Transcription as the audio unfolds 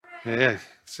Yeah,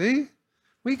 see?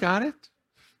 We got it.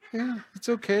 Yeah, it's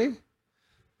okay.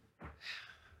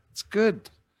 It's good.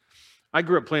 I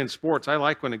grew up playing sports. I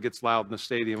like when it gets loud in the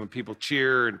stadium when people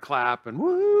cheer and clap and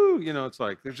woo. It's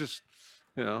like there's just,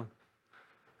 you know,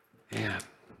 man.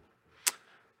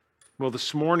 Well,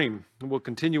 this morning we'll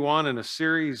continue on in a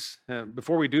series.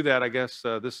 Before we do that, I guess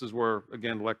this is where,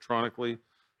 again, electronically,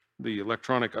 the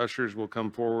electronic ushers will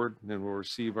come forward and will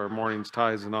receive our morning's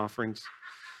tithes and offerings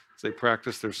as they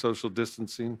practice their social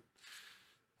distancing.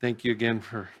 Thank you again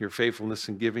for your faithfulness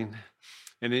in giving.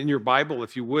 And in your Bible,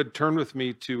 if you would, turn with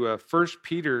me to 1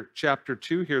 Peter chapter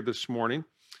 2 here this morning.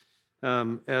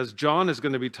 As John is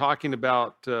going to be talking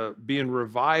about being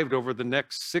revived over the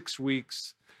next 6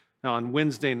 weeks on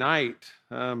Wednesday night,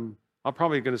 I'm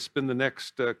probably going to spend the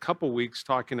next couple weeks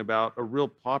talking about a real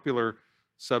popular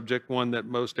subject, one that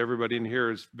most everybody in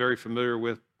here is very familiar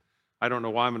with. I don't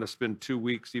know why I'm going to spend 2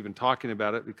 weeks even talking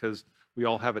about it because we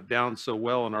all have it down so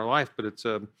well in our life, but it's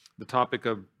the topic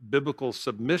of biblical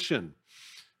submission.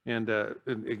 And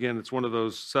again, it's one of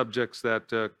those subjects that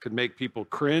could make people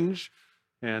cringe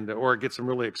or it gets them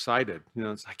really excited.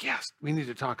 It's like, yes, we need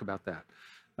to talk about that.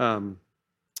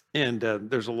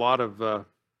 There's a lot of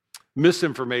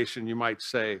misinformation, you might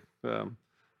say,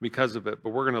 because of it. But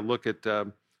we're going to look at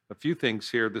a few things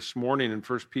here this morning in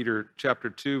 1 Peter chapter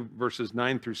 2, verses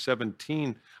 9 through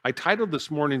 17. I titled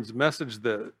this morning's message,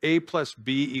 the A plus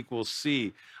B equals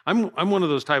C. I'm one of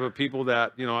those type of people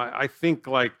that, I think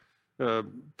like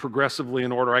progressively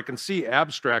in order. I can see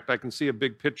abstract. I can see a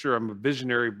big picture. I'm a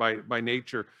visionary by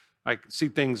nature. I can see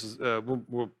things.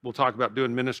 We'll talk about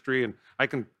doing ministry, and I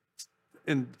can,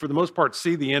 and for the most part,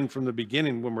 see the end from the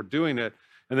beginning when we're doing it.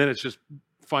 And then it's just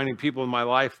finding people in my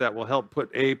life that will help put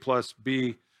A plus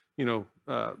B,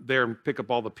 there and pick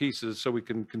up all the pieces so we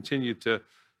can continue to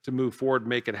move forward,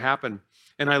 make it happen.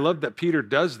 And I love that Peter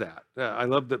does that. I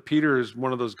love that Peter is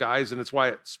one of those guys, and it's why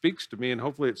it speaks to me, and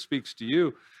hopefully it speaks to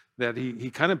you, that he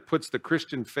kind of puts the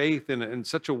Christian faith in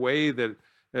such a way that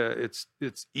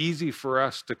it's easy for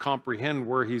us to comprehend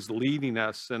where he's leading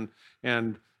us.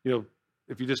 And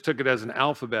if you just took it as an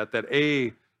alphabet, that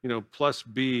A, plus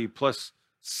B plus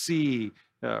C,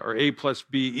 or A plus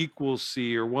B equals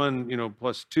C, or 1,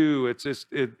 plus 2.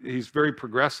 He's very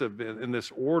progressive in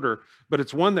this order, but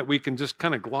it's one that we can just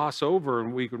kind of gloss over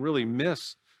and we can really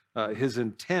miss his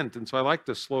intent. And so I like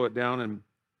to slow it down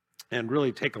and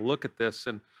really take a look at this,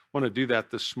 and want to do that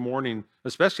this morning,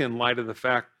 especially in light of the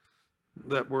fact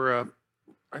that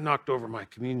I knocked over my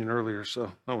communion earlier, so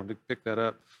I wanted to pick that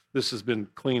up. This has been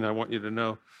clean, I want you to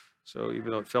know. So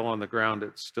even though it fell on the ground,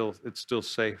 it's still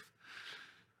safe.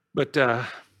 But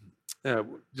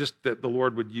just that the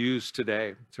Lord would use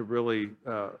today to really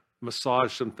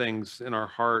massage some things in our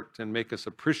heart and make us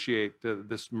appreciate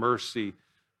this mercy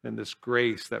and this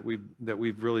grace that we've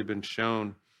really been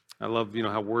shown. I love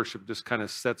how worship just kind of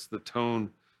sets the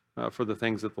tone for the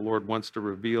things that the Lord wants to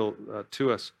reveal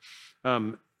to us.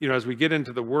 As we get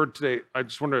into the Word today, I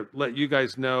just want to let you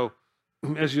guys know,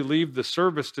 as you leave the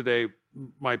service today,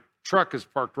 my truck is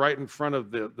parked right in front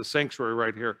of the sanctuary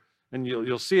right here, and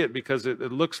you'll see it because it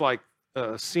looks like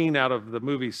a scene out of the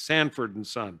movie Sanford and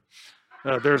Son.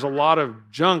 There's a lot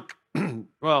of junk.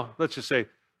 Well, let's just say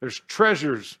there's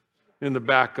treasures in the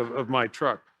back of my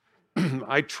truck.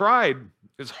 I tried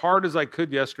as hard as I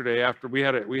could yesterday after we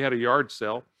had a yard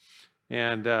sale.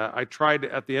 And I tried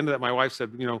at the end of that, my wife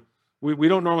said, we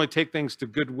don't normally take things to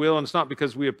Goodwill, and it's not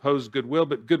because we oppose Goodwill,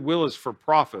 but Goodwill is for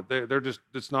profit.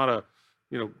 It's not a,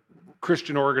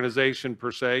 Christian organization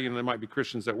per se. There might be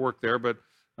Christians that work there, but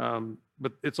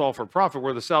it's all for profit,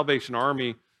 where the Salvation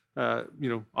Army,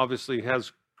 obviously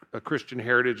has a Christian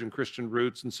heritage and Christian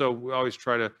roots. And so we always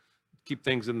try to keep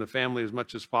things in the family as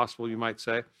much as possible, you might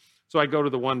say. So I go to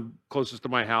the one closest to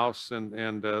my house,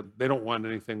 and they don't want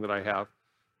anything that I have.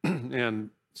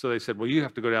 And so they said, well, you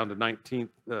have to go down to 19th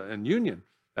and Union.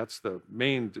 That's the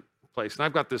main place. And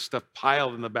I've got this stuff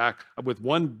piled in the back with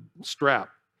one strap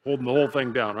holding the whole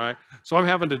thing down, right? So I'm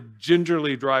having to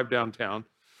gingerly drive downtown.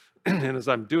 And as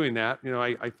I'm doing that,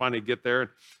 I finally get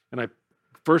there, and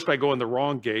I go in the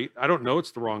wrong gate. I don't know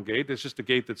it's the wrong gate. It's just a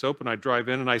gate that's open. I drive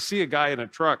in, and I see a guy in a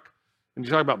truck. And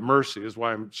you talk about mercy is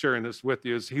why I'm sharing this with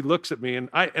you. Is he looks at me, and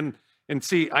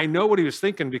I know what he was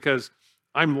thinking, because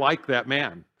I'm like that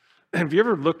man. Have you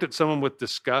ever looked at someone with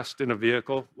disgust in a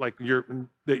vehicle, like you're in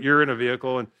a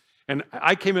vehicle, and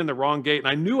I came in the wrong gate, and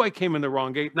I knew I came in the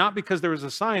wrong gate, not because there was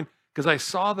a sign, because I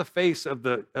saw the face of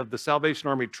the Salvation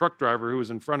Army truck driver who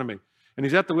was in front of me, and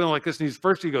he's at the wheel like this, and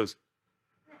he goes.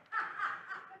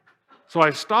 So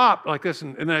I stopped like this,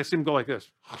 and then I see him go like this.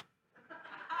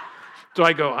 So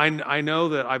I go, I know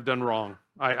that I've done wrong.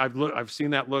 I've seen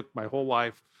that look my whole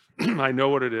life. I know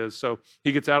what it is. So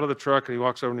he gets out of the truck and he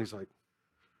walks over and he's like,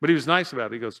 but he was nice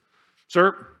about it. He goes,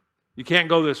 sir, you can't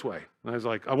go this way. And I was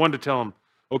like, I wanted to tell him,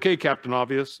 okay, Captain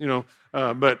Obvious,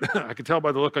 but I could tell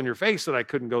by the look on your face that I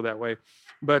couldn't go that way.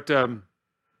 But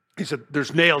he said,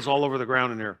 there's nails all over the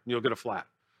ground in here. You'll get a flat.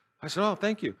 I said, oh,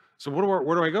 thank you. So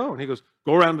where do I go? And he goes,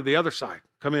 go around to the other side.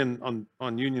 Come in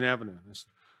on Union Avenue. I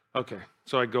said, okay.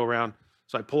 So I go around.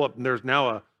 So I pull up, and there's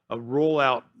now a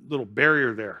roll-out little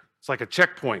barrier there. It's like a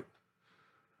checkpoint.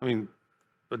 I mean,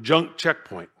 a junk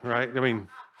checkpoint, right? I mean,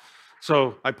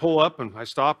 so I pull up, and I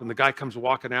stop, and the guy comes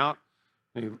walking out.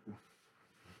 And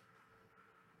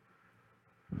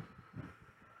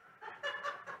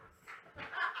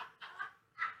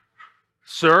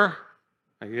sir?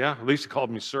 Yeah, at least he called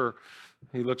me sir.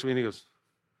 He looks at me and he goes,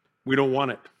 we don't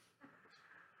want it.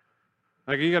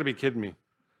 I go, you got to be kidding me.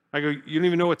 I go, you don't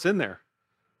even know what's in there.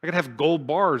 I could have gold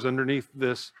bars underneath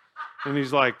this. And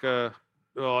he's like, well,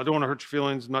 I don't want to hurt your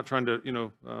feelings. I'm not trying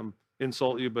to,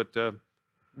 insult you, but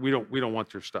we don't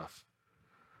want your stuff.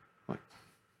 I'm like,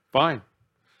 fine.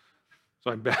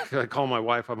 So I call my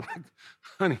wife. I'm like,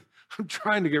 honey, I'm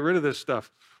trying to get rid of this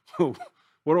stuff. What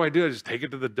do? I just take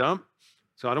it to the dump?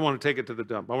 So I don't want to take it to the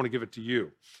dump. I want to give it to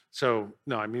you. So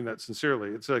no, I mean that sincerely.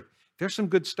 It's like, there's some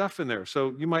good stuff in there.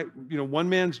 So you might, one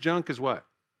man's junk is what?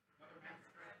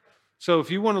 So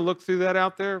if you want to look through that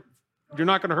out there, you're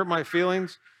not going to hurt my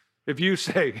feelings. If you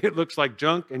say it looks like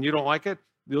junk and you don't like it,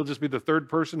 you'll just be the third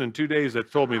person in 2 days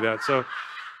that told me that. So,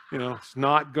 it's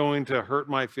not going to hurt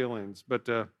my feelings. But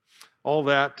all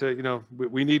that,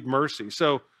 we need mercy.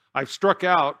 So I've struck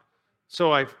out.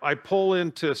 So I pull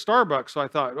into Starbucks. So I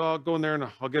thought, well, I'll go in there and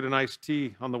I'll get an iced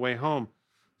tea on the way home.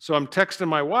 So I'm texting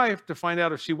my wife to find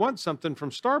out if she wants something from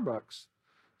Starbucks.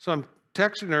 So I'm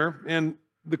texting her, and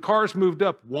the cars moved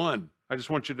up one. I just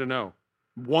want you to know.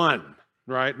 One,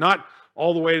 right? Not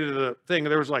all the way to the thing.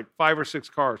 There was like 5 or 6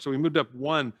 cars. So we moved up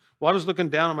one. Well, I was looking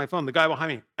down on my phone. The guy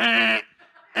behind me,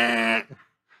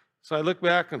 So I look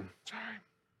back and,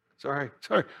 sorry.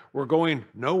 We're going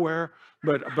nowhere.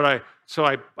 But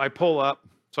I pull up.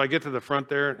 So I get to the front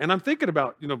there, and I'm thinking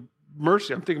about,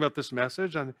 mercy. I'm thinking about this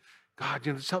message. And God,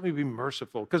 just help me be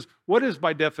merciful. Because what is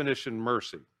by definition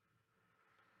mercy?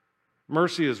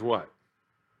 Mercy is what?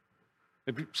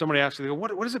 If somebody asks you,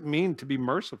 what does it mean to be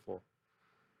merciful?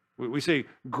 We say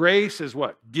grace is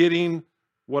what? Getting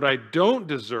what I don't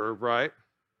deserve, right?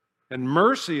 And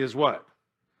mercy is what?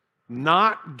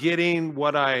 Not getting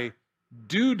what I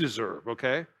do deserve,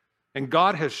 okay? And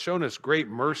God has shown us great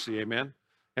mercy, amen?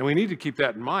 And we need to keep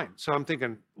that in mind. So I'm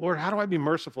thinking, Lord, how do I be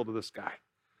merciful to this guy?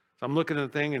 So I'm looking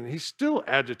at the thing, and he's still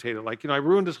agitated. Like, I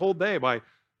ruined his whole day by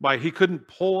he couldn't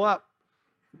pull up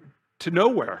to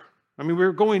nowhere. I mean, we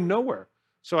were going nowhere.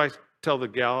 So I tell the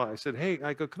gal, I said, hey,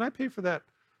 I go, can I pay for that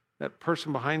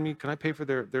person behind me? Can I pay for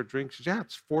their drink? She said, yeah,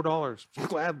 it's $4,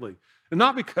 gladly. And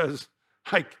not because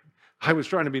I was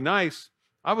trying to be nice.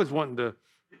 I was wanting to,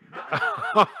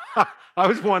 I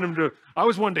was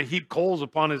wanting to heap coals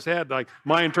upon his head. Like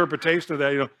my interpretation of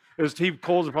that, is to heap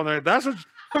coals upon their head. That's what,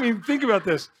 think about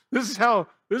this. This is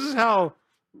how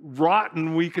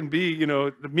rotten we can be,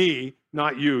 me,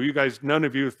 not you. You guys, none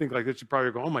of you think like this. You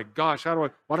probably go, oh my gosh, why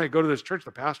do I go to this church?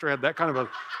 The pastor had that kind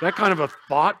of a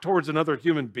thought towards another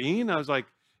human being. I was like,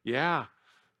 yeah.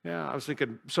 I was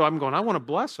thinking, so I'm going, I want to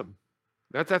bless him.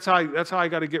 That's how I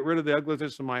got to get rid of the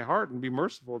ugliness in my heart and be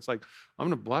merciful. It's like, I'm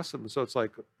going to bless them. So it's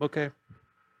like, okay,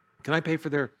 can I pay for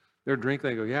their drink?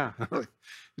 They go, yeah. It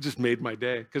just made my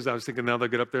day, because I was thinking now they'll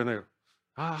get up there and they go,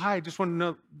 hi, just want to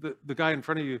know the guy in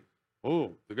front of you.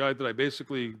 Oh, the guy that I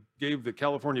basically gave the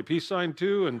California peace sign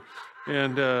to, and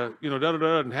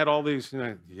and had all these,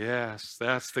 yes,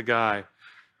 that's the guy.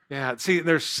 Yeah, see,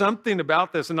 there's something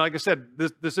about this. And like I said,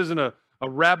 this isn't a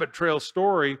rabbit trail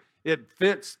story. It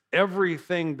fits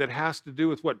everything that has to do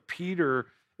with what Peter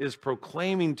is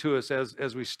proclaiming to us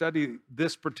as we study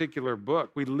this particular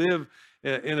book. We live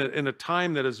in a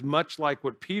time that is much like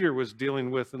what Peter was dealing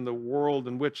with in the world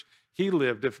in which he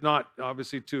lived, if not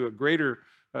obviously to a greater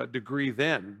degree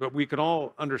then. But we can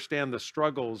all understand the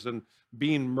struggles and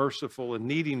being merciful and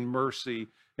needing mercy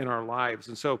in our lives.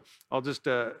 And so I'll just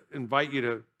invite you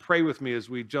to pray with me as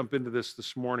we jump into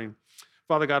this morning.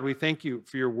 Father God, we thank you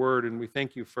for your word, and we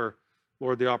thank you for,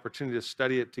 Lord, the opportunity to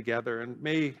study it together. And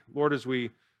may, Lord, as we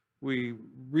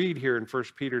read here in 1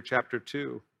 Peter chapter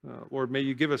 2, Lord, may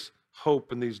you give us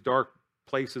hope in these dark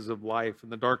places of life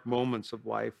and the dark moments of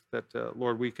life, that,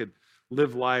 Lord, we could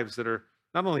live lives that are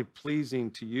not only pleasing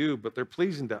to you, but they're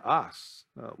pleasing to us,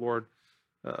 Lord.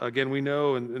 Again, we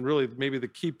know, and really maybe the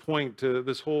key point to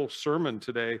this whole sermon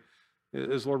today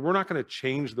is, Lord, we're not going to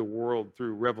change the world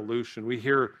through revolution. We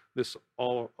hear this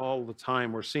all the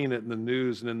time. We're seeing it in the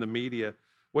news and in the media.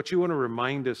 What you want to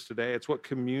remind us today, it's what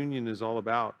communion is all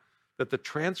about, that the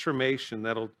transformation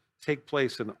that'll take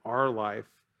place in our life,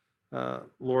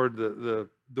 Lord, the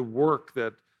work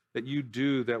that you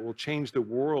do that will change the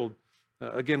world,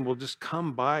 again, will just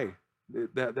come by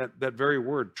that very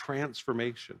word,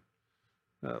 transformation.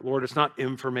 Lord, it's not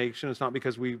information. It's not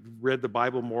because we've read the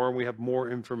Bible more and we have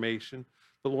more information.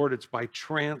 But Lord, it's by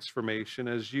transformation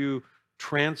as you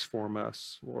transform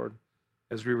us, Lord,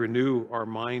 as we renew our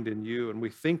mind in you and we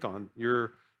think on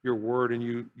your word, and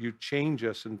you change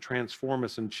us and transform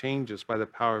us and change us by the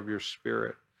power of your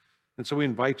Spirit. And so we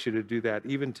invite you to do that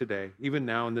even today, even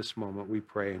now in this moment, we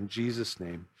pray in Jesus'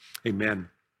 name, amen.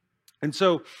 And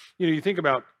so, you think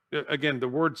about, again, the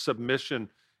word submission,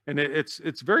 and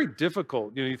it's very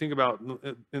difficult. You think about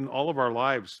in all of our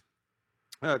lives,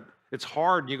 it's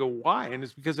hard. You go, why? And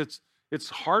it's because it's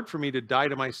hard for me to die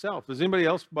to myself. Is anybody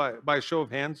else, by a show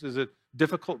of hands, is it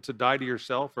difficult to die to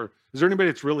yourself? Or is there anybody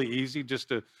that's really easy just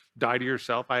to die to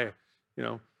yourself?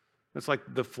 It's like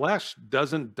the flesh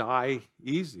doesn't die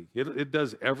easy. It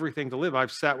does everything to live.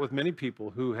 I've sat with many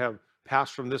people who have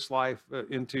passed from this life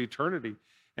into eternity,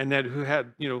 and that who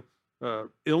had,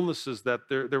 illnesses that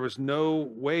there was no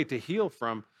way to heal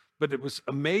from, but it was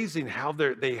amazing how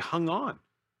they hung on.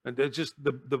 And it just,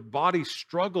 the body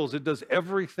struggles. It does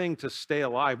everything to stay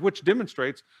alive, which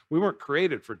demonstrates we weren't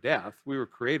created for death. We were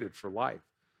created for life.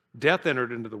 Death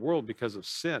entered into the world because of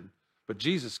sin, but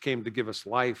Jesus came to give us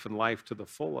life and life to the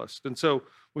fullest. And so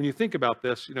when you think about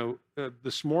this,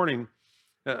 this morning,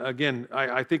 again,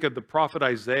 I think of the prophet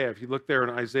Isaiah. If you look there in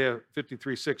Isaiah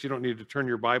 53:6, you don't need to turn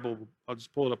your Bible. I'll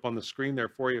just pull it up on the screen there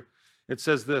for you. It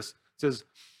says this. It says,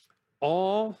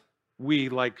 all we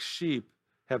like sheep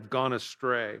have gone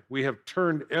astray. We have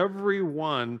turned every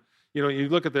one. You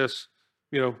look at this,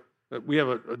 we have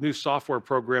a new software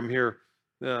program here.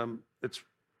 I'm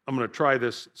going to try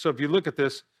this. So if you look at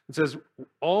this, it says,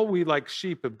 all we like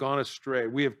sheep have gone astray.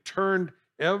 We have turned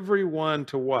everyone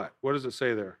to what? What does it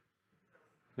say there?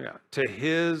 Yeah, to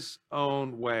his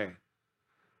own way.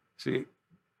 See,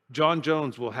 John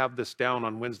Jones will have this down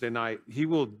on Wednesday night. He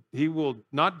will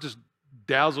not just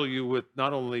dazzle you with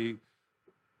not only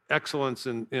excellence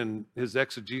in his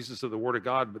exegesis of the Word of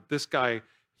God, but this guy,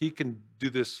 he can do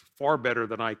this far better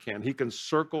than I can. He can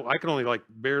circle. I can only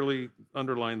barely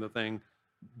underline the thing.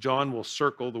 John will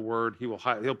circle the word. He'll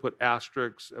put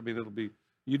asterisks. I mean,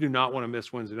 you do not want to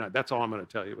miss Wednesday night. That's all I'm going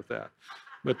to tell you with that.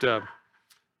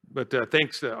 But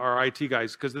thanks to our IT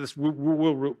guys, because this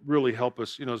will really help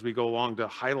us, as we go along, to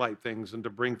highlight things and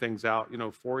to bring things out,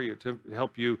 for you, to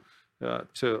help you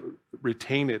to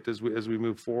retain it as we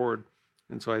move forward.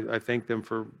 And so I thank them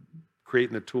for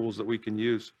creating the tools that we can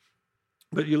use.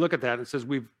 But you look at that, it says,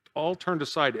 we've all turned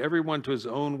aside, everyone to his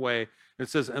own way. It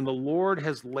says, and the Lord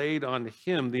has laid on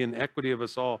him the iniquity of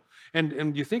us all.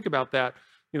 And you think about that,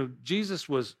 Jesus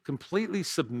was completely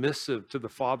submissive to the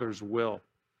Father's will.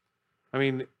 I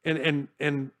mean,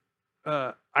 and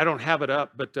I don't have it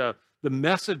up, but the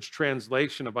Message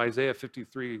translation of Isaiah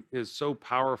 53 is so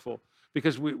powerful,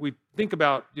 because we think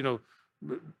about,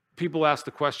 people ask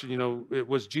the question,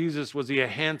 was he a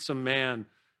handsome man?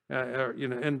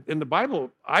 And the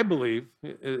Bible, I believe,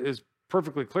 is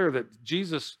perfectly clear that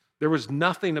Jesus, there was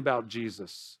nothing about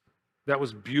Jesus that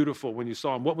was beautiful when you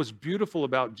saw him. What was beautiful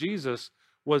about Jesus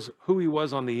was who he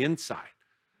was on the inside,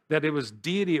 that it was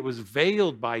deity, it was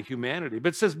veiled by humanity. But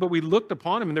it says, but we looked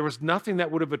upon him and there was nothing that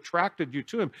would have attracted you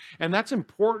to him. And that's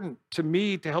important to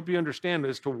me to help you understand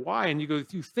as to why. And you go,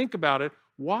 if you think about it,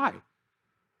 why?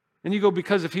 And you go,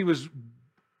 because if he was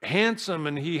handsome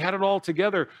and he had it all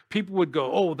together, people would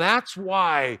go, oh, that's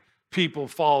why people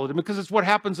followed him, because it's what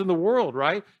happens in the world,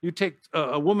 right? You take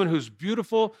a woman who's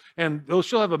beautiful and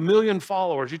she'll have 1 million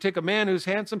followers. You take a man who's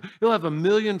handsome, he'll have 1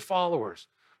 million followers.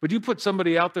 But you put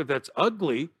somebody out there that's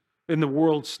ugly in the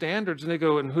world standards, and they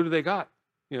go, and who do they got?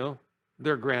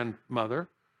 Their grandmother,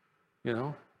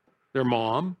 their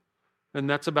mom, and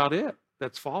that's about it.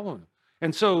 That's following.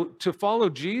 And so to follow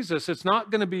Jesus, it's not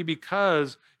going to be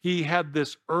because he had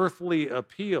this earthly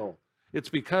appeal. It's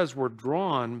because we're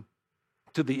drawn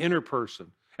to the inner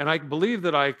person. And I believe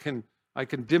that I can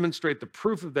demonstrate the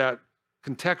proof of that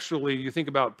contextually. You think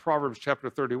about Proverbs chapter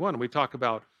 31, and we talk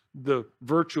about the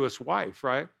virtuous wife,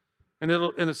 right? And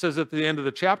it says at the end of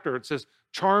the chapter, it says,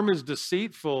 charm is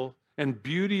deceitful and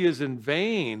beauty is in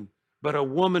vain, but a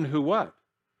woman who what?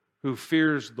 Who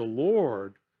fears the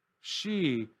Lord,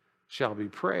 she shall be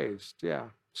praised. Yeah.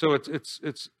 So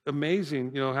it's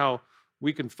amazing, how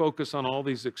we can focus on all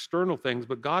these external things,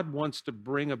 but God wants to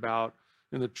bring about,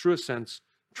 in the truest sense,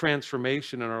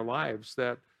 transformation in our lives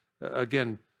that,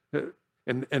 again,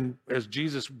 and as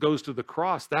Jesus goes to the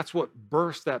cross, that's what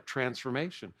burst that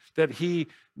transformation. That he,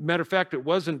 matter of fact, it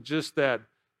wasn't just that,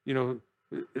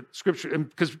 Scripture,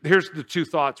 because here's the two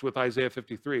thoughts with Isaiah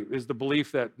 53, is the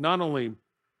belief that not only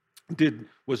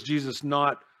was Jesus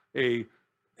not a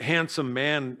handsome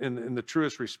man in the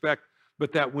truest respect,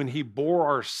 but that when he bore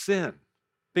our sin,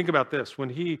 think about this, when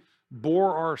he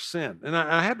bore our sin, and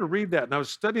I had to read that, and I was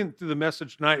studying through the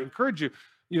Message, and I encourage you,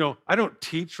 I don't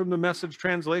teach from the Message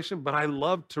translation, but I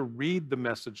love to read the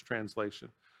Message translation.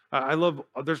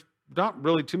 There's not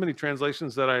really too many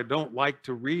translations that I don't like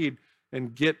to read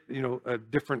and get, a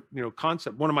different,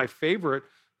 concept. One of my favorite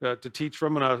to teach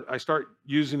from, and I start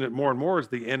using it more and more, is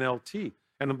the NLT.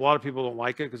 And a lot of people don't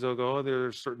like it because they'll go, oh,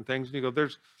 there's certain things. And you go,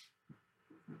 there's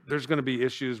going to be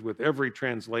issues with every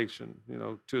translation,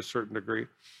 to a certain degree.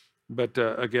 But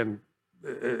again,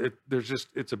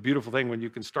 it's a beautiful thing when you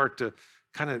can start to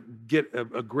kind of get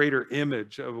a greater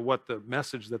image of what the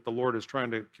message that the Lord is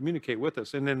trying to communicate with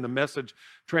us. And in the Message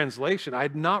translation, I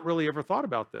had not really ever thought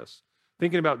about this.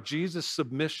 Thinking about Jesus'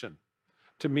 submission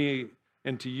to me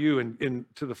and to you and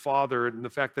to the Father, and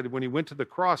the fact that when he went to the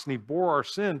cross and he bore our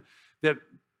sin, that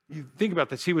you think about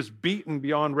this, he was beaten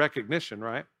beyond recognition,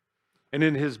 right? And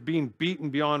in his being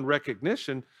beaten beyond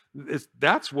recognition,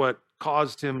 that's what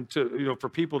caused him to, for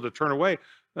people to turn away.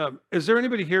 Is there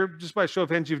anybody here, just by show of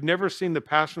hands, you've never seen The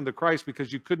Passion of the Christ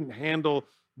because you couldn't handle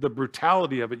the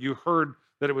brutality of it? You heard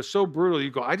that it was so brutal, you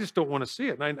go, I just don't want to see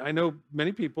it. And I know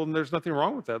many people, and there's nothing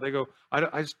wrong with that. They go,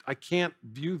 I can't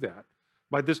view that.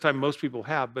 By this time, most people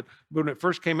have, but when it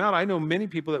first came out, I know many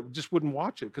people that just wouldn't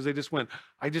watch it because they just went,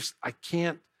 I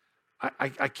can't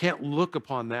look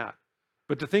upon that.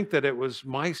 But to think that it was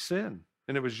my sin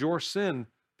and it was your sin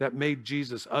that made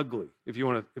Jesus ugly, if you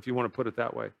want to put it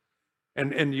that way.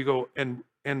 And you go,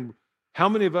 and how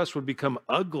many of us would become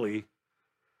ugly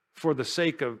for the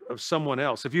sake of someone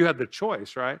else if you had the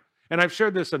choice, right? And I've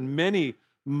shared this on many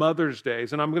Mother's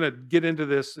Days, and I'm going to get into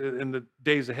this in the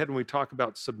days ahead when we talk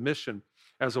about submission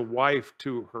as a wife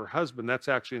to her husband. That's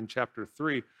actually in chapter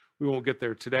 3. We won't get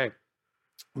there today.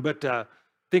 But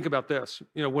think about this.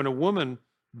 When a woman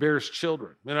bears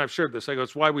children, and I've shared this, I go,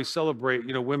 it's why we celebrate,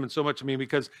 women so much. I mean,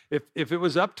 because if it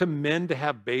was up to men to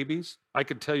have babies, I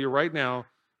could tell you right now,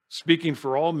 speaking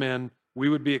for all men, we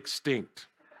would be extinct.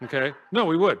 Okay? No,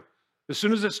 we would. As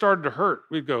soon as it started to hurt,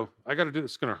 we'd go, I got to do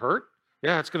this. It's going to hurt?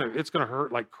 Yeah, it's going to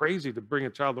hurt like crazy to bring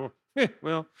a child to the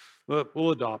world. Well,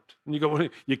 we'll adopt. And you go, well,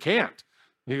 you can't.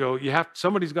 You go,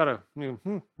 somebody's got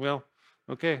to, well,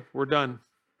 okay, we're done.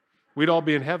 We'd all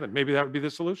be in heaven. Maybe that would be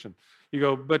the solution. You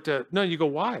go, but no, you go,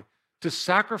 why? To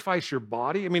sacrifice your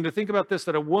body? I mean, to think about this,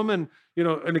 that a woman,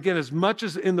 and again, as much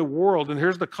as in the world, and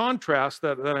here's the contrast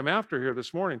that I'm after here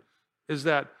this morning, is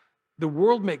that the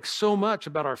world makes so much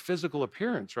about our physical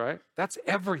appearance, right? That's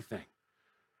everything.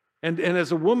 And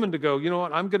as a woman to go, you know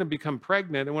what, I'm going to become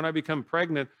pregnant. And when I become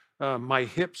pregnant, my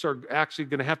hips are actually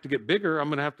going to have to get bigger. I'm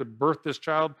going to have to birth this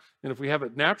child. And if we have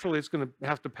it naturally, it's going to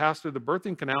have to pass through the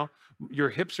birthing canal. Your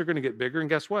hips are going to get bigger. And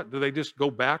guess what? Do they just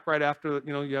go back right after,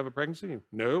 you have a pregnancy?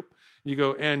 Nope. You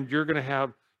go, and you're going to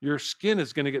have, your skin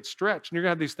is going to get stretched. And you're going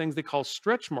to have these things they call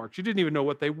stretch marks. You didn't even know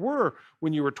what they were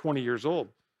when you were 20 years old.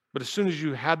 But as soon as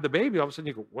you had the baby, all of a sudden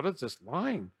you go, what is this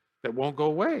line that won't go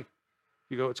away?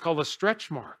 You go, it's called a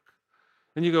stretch mark.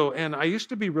 And you go, and I used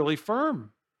to be really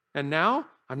firm. And now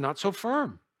I'm not so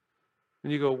firm.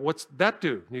 And you go, what's that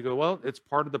do? And you go, well, it's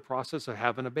part of the process of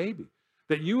having a baby.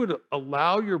 That you would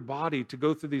allow your body to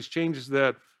go through these changes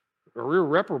that are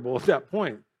irreparable at that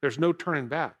point. There's no turning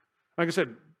back. Like I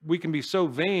said, we can be so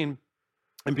vain,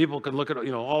 and people can look at,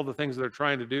 all the things they're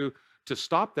trying to do to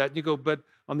stop that. And you go, but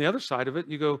on the other side of it,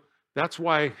 you go, that's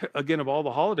why, again, of all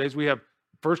the holidays, we have,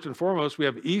 first and foremost, we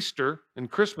have Easter and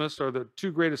Christmas are the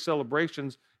two greatest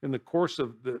celebrations in the course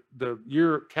of the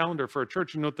year calendar for a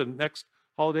church. You know what the next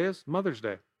holiday is? Mother's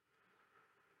Day.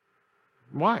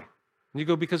 Why? And you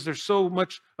go, because there's so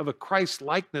much of a Christ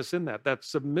likeness in that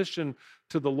submission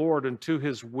to the Lord and to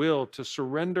his will, to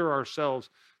surrender ourselves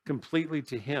completely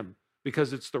to him,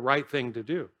 because it's the right thing to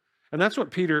do. And that's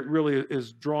what Peter really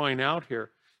is drawing out here.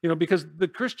 Because the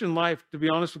Christian life, to be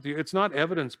honest with you, it's not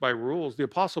evidenced by rules. The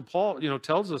Apostle Paul,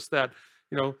 tells us that,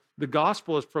 the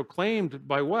gospel is proclaimed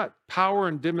by what? Power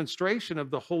and demonstration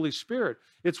of the Holy Spirit.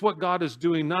 It's what God is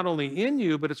doing not only in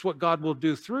you, but it's what God will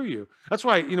do through you. That's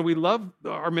why, we love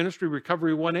our ministry,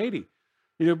 Recovery 180,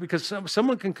 because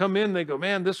someone can come in, they go,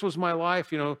 man, this was my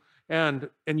life, and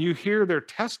you hear their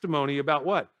testimony about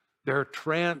what? Their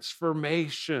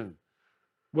transformation.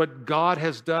 What God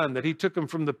has done, that he took him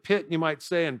from the pit, you might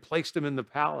say, and placed him in the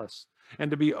palace.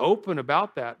 and to be open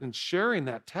about that and sharing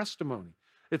that testimony.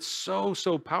 It's so,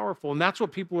 so powerful. And that's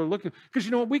what people are looking, because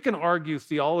you know what? We can argue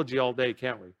theology all day,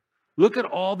 can't we? Look at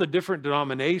all the different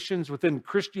denominations within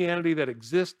Christianity that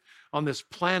exist on this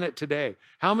planet today.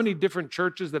 How many different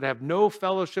churches that have no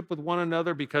fellowship with one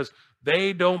another because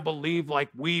they don't believe like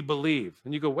we believe?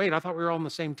 And you go, wait, I thought we were all on the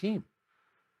same team.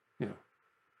 You know,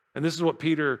 and this is what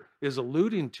Peter is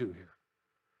alluding to here.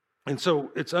 And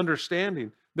so it's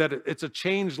understanding that it's a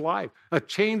changed life. A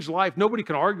changed life. Nobody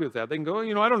can argue with that. They can go,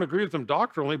 I don't agree with them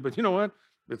doctrinally, but you know what?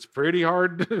 It's pretty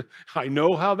hard. I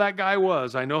know how that guy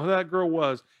was. I know how that girl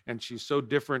was. And she's so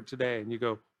different today. And you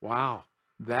go, wow,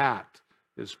 that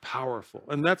is powerful.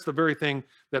 And that's the very thing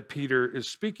that Peter is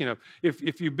speaking of.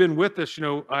 If you've been with us,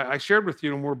 I shared with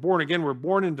you, and we're born again, we're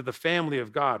born into the family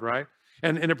of God, right?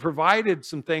 And it provided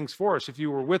some things for us. If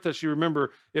you were with us, you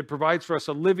remember it provides for us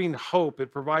a living hope.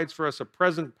 It provides for us a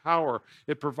present power.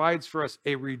 It provides for us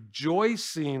a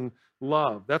rejoicing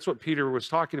love. That's what Peter was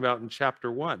talking about in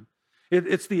chapter 1.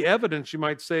 It's the evidence, you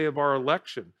might say, of our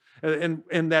election.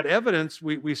 And that evidence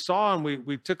we saw and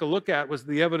we took a look at was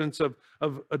the evidence of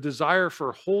a desire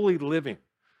for holy living,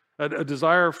 a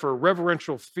desire for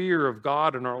reverential fear of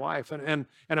God in our life, and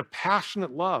a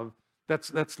passionate love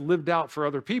that's lived out for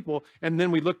other people. And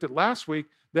then we looked at last week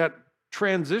that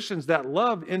transitions that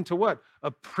love into what?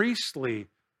 A priestly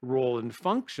role and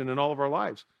function in all of our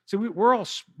lives. So we're all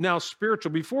now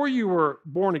spiritual. Before you were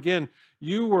born again,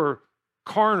 you were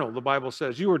carnal, the Bible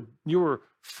says. You were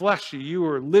fleshy. You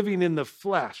were living in the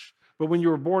flesh. But when you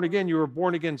were born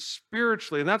again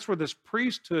spiritually. And that's where this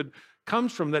priesthood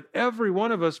comes from, that every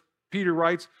one of us, Peter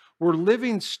writes, we're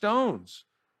living stones.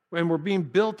 And we're being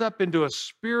built up into a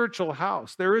spiritual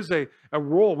house. There is a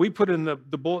role. We put in the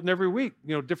bulletin every week,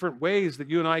 different ways that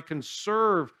you and I can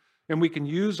serve and we can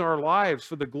use our lives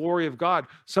for the glory of God.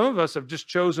 Some of us have just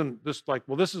chosen this, like,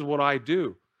 well, this is what I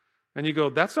do. And you go,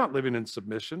 that's not living in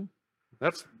submission.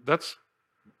 That's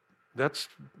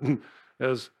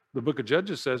as the book of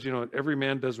Judges says, every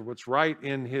man does what's right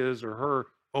in his or her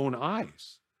own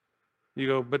eyes. You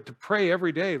go, but to pray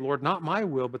every day, Lord, not my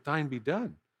will, but thine be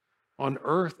done, on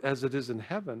earth as it is in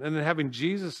heaven. And then having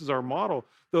Jesus as our model,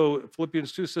 though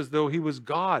Philippians 2 says, though he was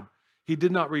God, he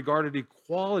did not regard it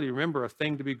equality, remember, a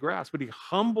thing to be grasped, but he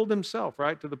humbled himself,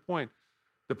 right, to the point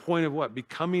of what?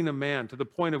 Becoming a man, to the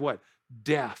point of what?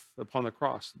 Death upon the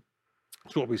cross.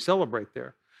 That's what we celebrate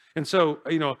there. And so,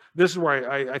 this is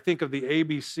where I think of the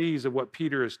ABCs of what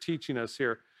Peter is teaching us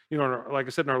here. Like I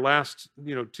said, in our last,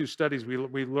 2 studies, we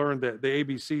learned that the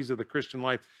ABCs of the Christian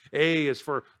life. A is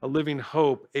for a living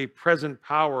hope, a present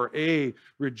power, A,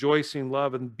 rejoicing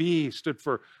love, and B stood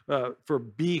for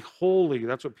be holy.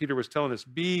 That's what Peter was telling us.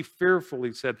 Be fearful,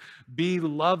 he said. Be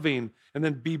loving, and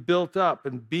then be built up,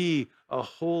 and be a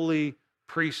holy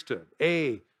priesthood.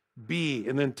 A, B,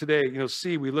 and then today,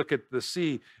 C, we look at the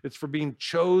C. It's for being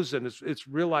chosen. It's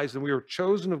realizing we were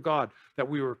chosen of God, that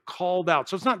we were called out.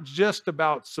 So it's not just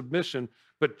about submission,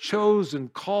 but chosen,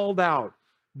 called out,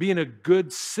 being a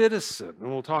good citizen.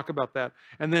 And we'll talk about that.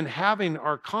 And then having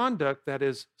our conduct that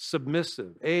is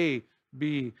submissive. A,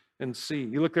 B, and C.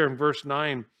 You look there in verse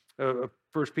 9 of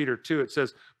 1 Peter 2, it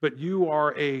says, but you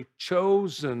are a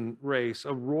chosen race,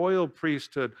 a royal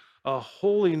priesthood, a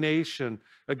holy nation.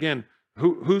 Again,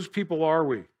 whose people are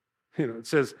we? It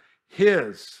says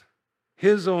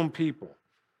his own people,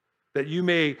 that you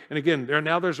may, and again,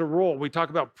 there's a role. We talk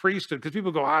about priesthood because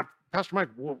people go, Pastor Mike,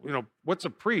 well, what's a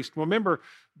priest? Well, remember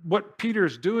what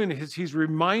Peter's doing is he's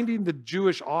reminding the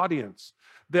Jewish audience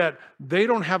that they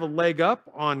don't have a leg up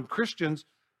on Christians.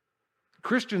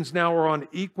 Christians now are on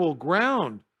equal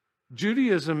ground.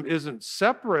 Judaism isn't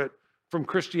separate from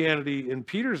Christianity in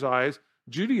Peter's eyes.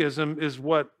 Judaism is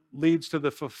what leads to the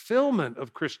fulfillment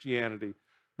of Christianity,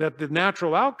 that the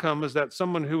natural outcome is that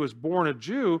someone who was born a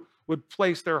Jew would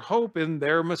place their hope in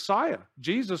their Messiah.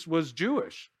 Jesus was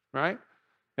Jewish, right?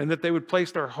 And that they would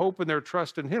place their hope and their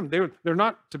trust in him. They're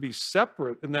not to be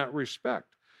separate in that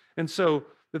respect. And so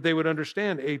that they would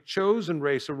understand a chosen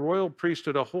race, a royal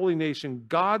priesthood, a holy nation,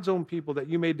 God's own people, that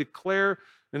you may declare.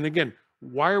 And again,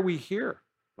 why are we here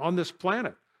on this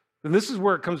planet? And this is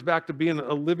where it comes back to being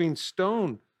a living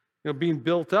stone, being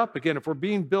built up. Again, if we're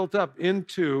being built up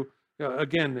into,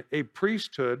 again, a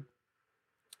priesthood,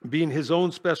 being his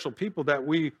own special people, that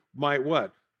we might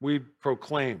what? We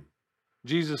proclaim.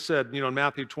 Jesus said, in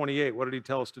Matthew 28, what did he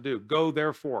tell us to do? Go,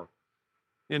 therefore,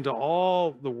 into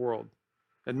all the world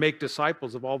and make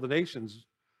disciples of all the nations,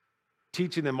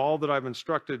 teaching them all that I've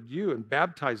instructed you and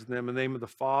baptizing them in the name of the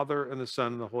Father and the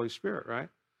Son and the Holy Spirit, right?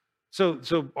 So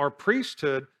our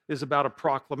priesthood is about a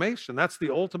proclamation. That's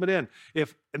the ultimate end.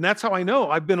 And that's how I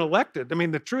know I've been elected. I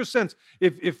mean, the truest sense,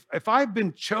 if I've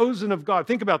been chosen of God,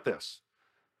 think about this.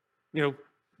 You know,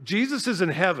 Jesus is in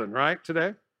heaven, right,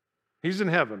 today? He's in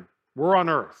heaven. We're on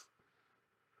earth.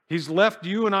 He's left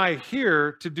you and I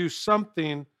here to do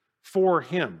something for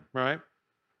him, right?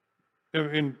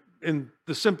 In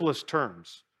the simplest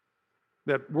terms,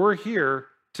 that we're here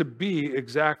to be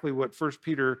exactly what 1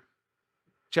 Peter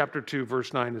chapter 2,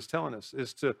 verse 9 is telling us,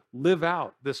 is to live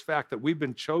out this fact that we've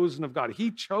been chosen of God.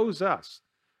 He chose us.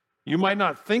 You might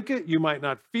not think it, you might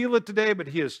not feel it today, but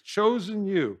he has chosen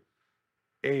you,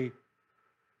 a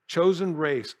chosen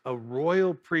race, a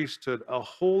royal priesthood, a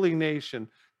holy nation,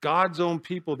 God's own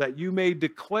people, that you may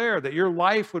declare, that your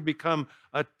life would become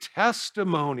a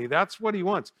testimony. That's what he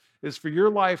wants, is for your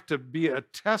life to be a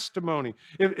testimony.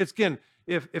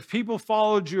 If people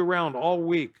followed you around all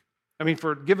week, I mean,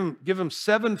 give them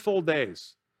 7 full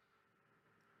days,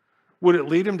 would it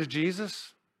lead them to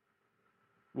Jesus?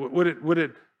 Would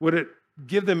it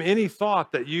give them any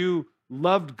thought that you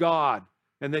loved God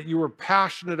and that you were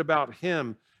passionate about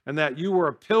him and that you were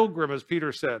a pilgrim, as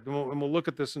Peter said? And we'll look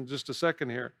at this in just a second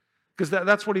here, because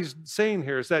that's what he's saying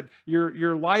here, is that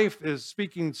your life is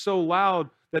speaking so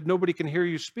loud that nobody can hear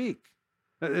you speak.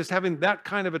 It's having that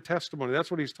kind of a testimony.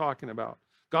 That's what he's talking about.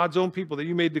 God's own people, that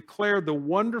you may declare the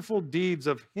wonderful deeds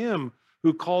of him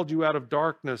who called you out of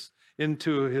darkness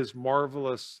into his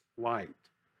marvelous light.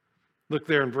 Look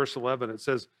there in verse 11. It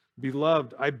says,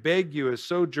 "Beloved, I beg you as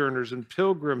sojourners and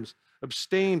pilgrims,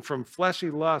 abstain from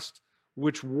fleshly lust,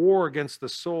 which war against the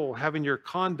soul, having your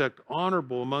conduct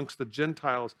honorable amongst the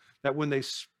Gentiles, that when they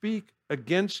speak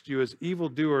against you as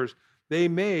evildoers, they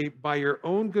may, by your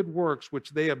own good works,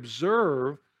 which they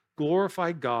observe,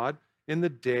 glorify God in the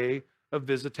day of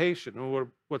visitation."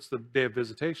 And what's the day of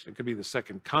visitation? It could be the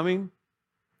second coming.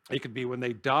 It could be when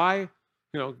they die.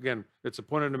 You know, again, it's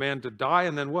appointed a man to die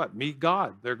and then what? Meet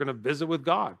God. They're going to visit with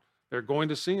God. They're going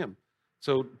to see him.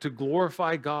 So to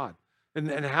glorify God. And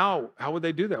how would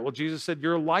they do that? Well, Jesus said,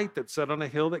 you're a light that's set on a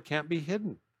hill that can't be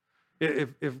hidden.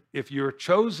 If you're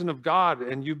chosen of God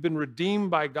and you've been redeemed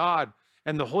by God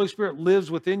and the Holy Spirit lives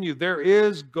within you, there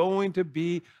is going to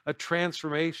be a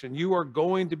transformation. You are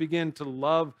going to begin to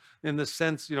love in the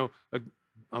sense, I'm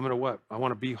going to what? I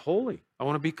want to be holy. I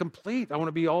want to be complete. I want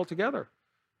to be all together.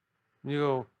 And you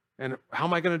go, and how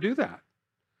am I going to do that?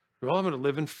 Well, I'm going to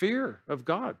live in fear of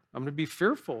God. I'm going to be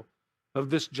fearful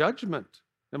of this judgment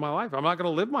in my life. I'm not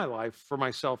going to live my life for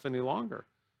myself any longer.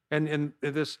 And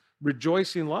this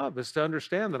rejoicing love is to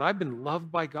understand that I've been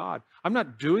loved by God. I'm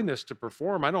not doing this to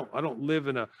perform. I don't live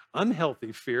in an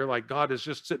unhealthy fear like God is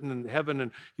just sitting in heaven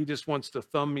and he just wants to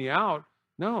thumb me out.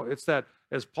 No, it's that,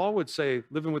 as Paul would say,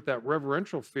 living with that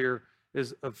reverential fear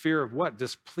is a fear of what?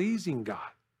 Displeasing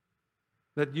God.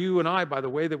 That you and I, by the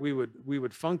way that we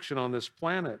would function on this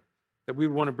planet, that we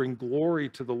would want to bring glory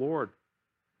to the Lord.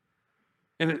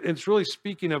 And it's really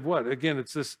speaking of what? Again,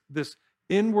 it's this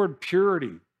inward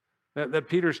purity that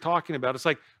Peter's talking about. It's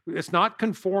like, it's not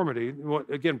conformity.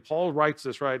 Again, Paul writes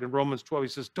this, right, in Romans 12. He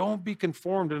says, don't be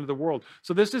conformed into the world.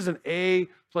 So this isn't A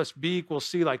plus B equals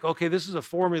C, like, okay, this is a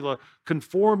formula.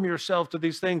 Conform yourself to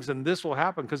these things and this will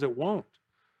happen, because it won't.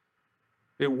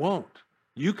 It won't.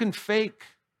 You can fake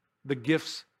the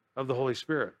gifts of the Holy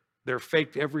Spirit. They're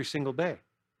faked every single day.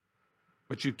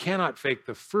 But you cannot fake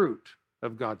the fruit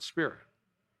of God's Spirit.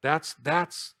 That's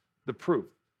the proof.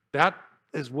 That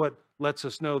is what lets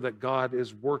us know that God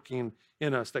is working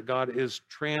in us, that God is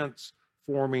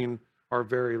transforming our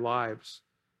very lives.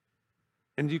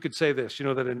 And you could say this,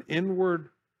 that an inward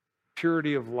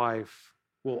purity of life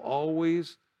will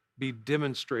always be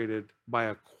demonstrated by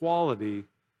a quality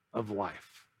of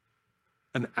life.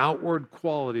 An outward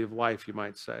quality of life, you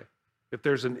might say. If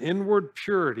there's an inward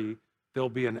purity, there'll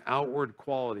be an outward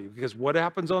quality. Because what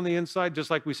happens on the inside, just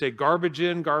like we say, garbage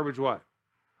in, garbage what?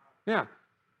 Yeah.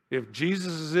 If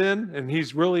Jesus is in and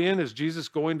he's really in, is Jesus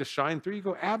going to shine through? You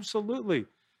go, absolutely.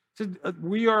 Said,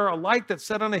 we are a light that's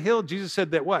set on a hill. Jesus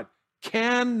said that what?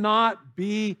 Cannot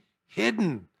be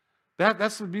hidden.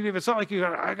 That's the beauty of it. It's not like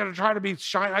I got to try to be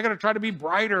shine. I got to try to be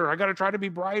brighter. I got to try to be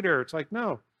brighter. It's like,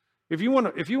 no. If you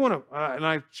want to, and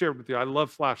I shared with you, I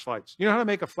love flashlights. You know how to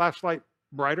make a flashlight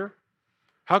brighter?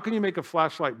 How can you make a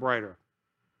flashlight brighter?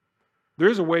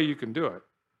 There's a way you can do it.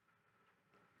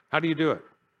 How do you do it?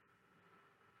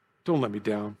 Don't let me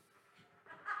down.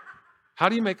 How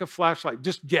do you make a flashlight?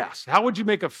 Just guess. How would you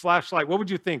make a flashlight? What would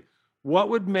you think? What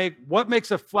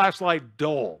makes a flashlight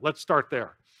dull? Let's start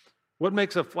there. What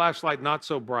makes a flashlight not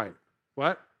so bright?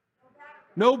 What?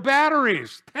 No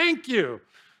batteries. Thank you.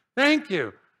 Thank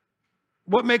you.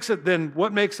 What makes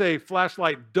a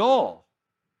flashlight dull?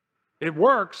 It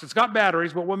works. It's got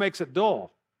batteries, but what makes it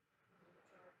dull?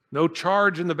 No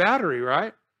charge in the battery,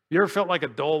 right? You ever felt like a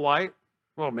dull light?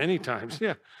 Well, many times,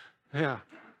 yeah. Yeah.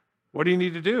 What do you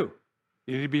need to do?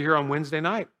 You need to be here on Wednesday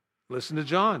night. Listen to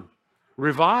John.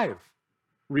 Revive,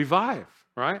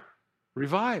 right?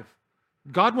 Revive.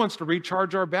 God wants to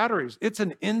recharge our batteries. It's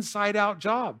an inside-out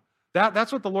job.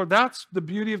 That's what that's the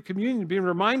beauty of communion, being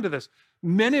reminded of this.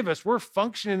 Many of us, we're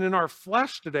functioning in our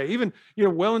flesh today, even,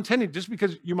 well-intended, just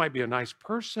because you might be a nice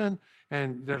person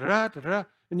and da-da-da,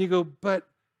 and you go, but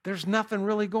there's nothing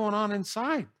really going on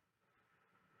inside.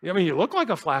 I mean, you look like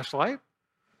a flashlight,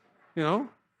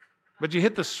 but you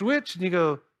hit the switch and you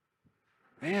go,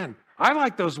 man, I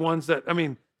like those ones that,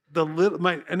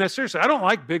 seriously, I don't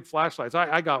like big flashlights.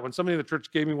 I got one. Somebody in the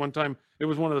church gave me one time. It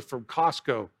was one of those from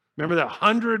Costco. Remember that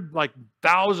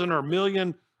 1,000 or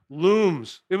million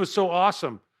looms? It was so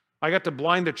awesome. I got to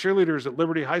blind the cheerleaders at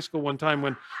Liberty High School one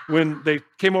time when they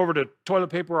came over to toilet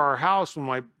paper our house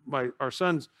when our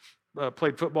sons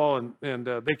played football and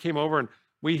they came over and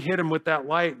we hit them with that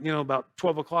light, about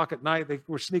 12 o'clock at night. They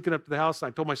were sneaking up to the house. And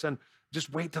I told my son,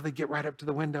 just wait till they get right up to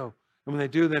the window. And when they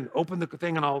do, then open the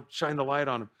thing and I'll shine the light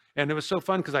on them. And it was so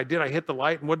fun because I hit the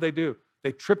light. And what did they do?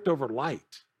 They tripped over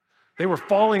light. They were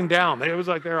falling down. It was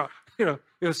like they're, it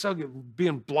was so good,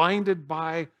 being blinded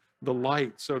by the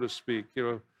light, so to speak,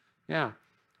 Yeah.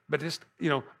 But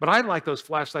but I like those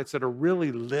flashlights that are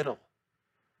really little,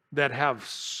 that have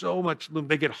so much,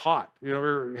 they get hot.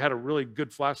 You had a really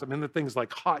good flashlight, and the thing's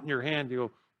like hot in your hand. You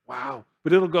go, wow.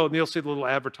 But it'll go, and you'll see the little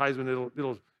advertisement.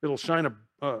 It'll shine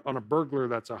on a burglar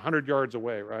that's 100 yards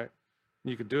away, right?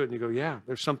 And you can do it, and you go, yeah,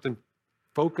 there's something,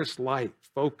 focused light,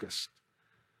 focused.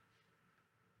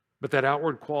 But that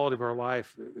outward quality of our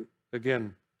life,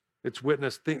 again, it's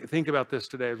witness. Think about this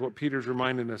today, is what Peter's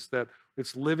reminding us, that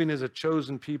it's living as a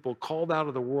chosen people, called out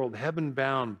of the world, heaven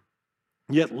bound,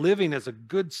 yet living as a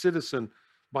good citizen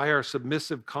by our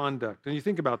submissive conduct. And you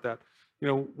think about that,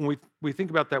 when we think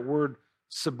about that word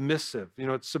submissive,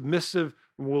 it's submissive.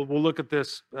 We'll look at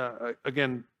this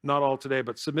again, not all today,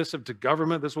 but submissive to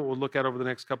government. This is what we'll look at over the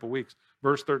next couple of weeks.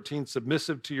 Verse 13,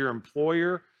 submissive to your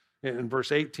employer. In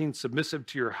verse 18, submissive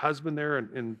to your husband there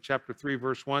in chapter 3,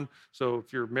 verse 1. So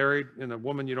if you're married and a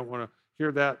woman, you don't want to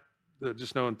hear that,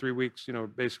 just know in 3 weeks,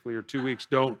 basically, or 2 weeks,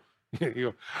 don't. You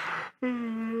go,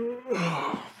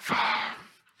 I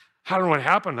don't know what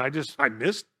happened. I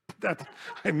missed that.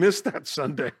 I missed that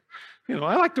Sunday.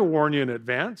 I like to warn you in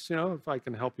advance, if I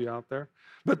can help you out there.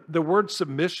 But the word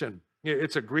submission,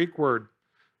 it's a Greek word.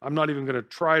 I'm not even going to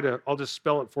try to, I'll just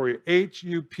spell it for you.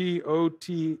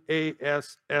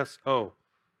 Hupotasso.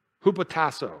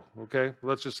 Hupotasso, okay?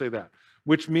 Let's just say that.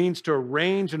 Which means to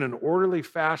arrange in an orderly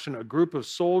fashion a group of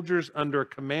soldiers under a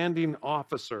commanding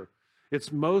officer.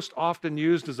 It's most often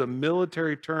used as a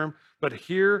military term, but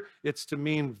here it's to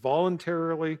mean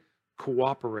voluntarily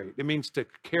cooperate. It means to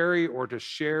carry or to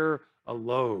share a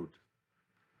load.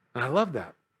 And I love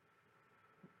that.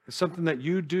 It's something that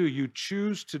you do, you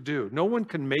choose to do. No one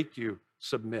can make you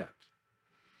submit.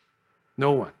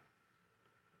 No one.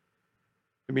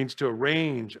 It means to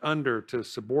arrange under, to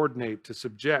subordinate, to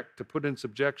subject, to put in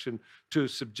subjection, to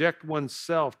subject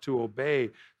oneself, to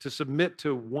obey, to submit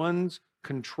to one's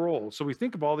control. So we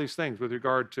think of all these things with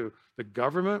regard to the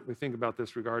government. We think about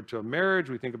this regard to a marriage.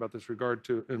 We think about this regard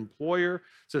to an employer. It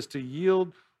says to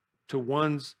yield to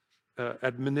one's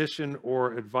admonition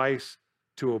or advice,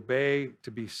 to obey, to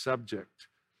be subject.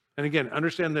 And again,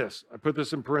 understand this. I put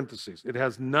this in parentheses. It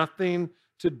has nothing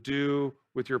to do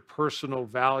with your personal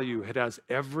value. It has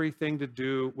everything to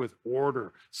do with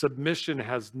order. Submission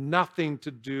has nothing to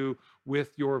do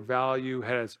with your value. It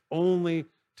has only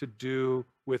to do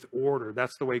with order.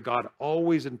 That's the way God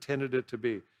always intended it to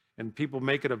be. And people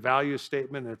make it a value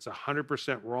statement, and it's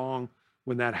 100% wrong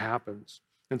when that happens.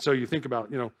 And so you think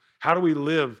about, how do we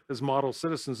live as model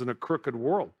citizens in a crooked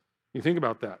world? You think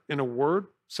about that. In a word,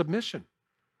 submission.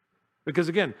 Because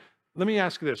again, let me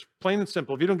ask you this, plain and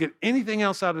simple. If you don't get anything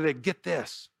else out of it, get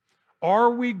this.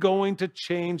 Are we going to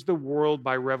change the world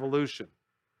by revolution?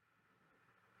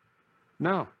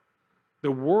 No.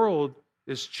 The world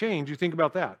is changed. You think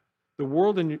about that. The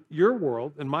world in your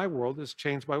world, in my world, is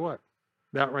changed by what?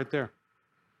 That right there.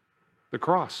 The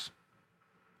cross.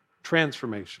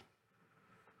 Transformation.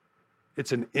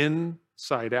 It's an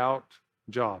inside-out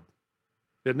job,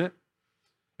 isn't it?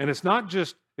 And it's not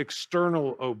just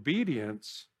external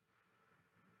obedience,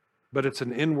 but it's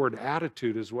an inward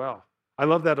attitude as well. I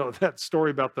love that story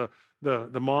about the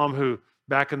mom who,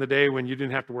 back in the day when you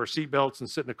didn't have to wear seatbelts and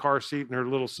sit in a car seat, and her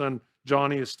little son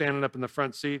Johnny is standing up in the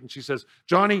front seat, and she says,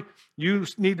 "Johnny, you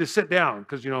need to sit down,"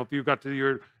 because if you got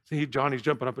to Johnny's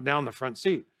jumping up and down the front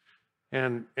seat.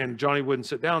 And Johnny wouldn't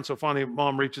sit down. So finally,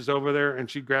 mom reaches over there and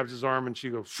she grabs his arm and she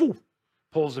goes, "Phew,"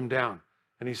 pulls him down.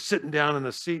 And he's sitting down in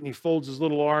the seat and he folds his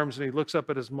little arms and he looks up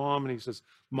at his mom and he says,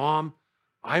 "Mom,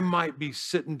 I might be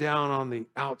sitting down on the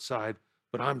outside,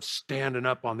 but I'm standing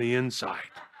up on the inside."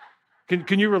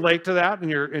 Can you relate to that in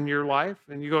your life?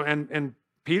 And you go, and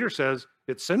Peter says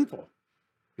it's sinful.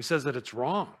 He says that it's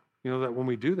wrong, that when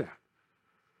we do that,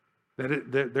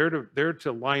 they're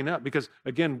to line up. Because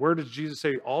again, where does Jesus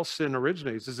say all sin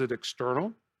originates? Is it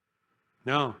external?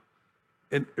 No,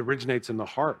 it originates in the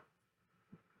heart.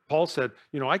 Paul said,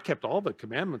 I kept all the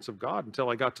commandments of God until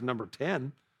I got to number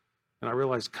 10, and I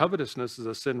realized covetousness is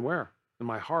a sin where? In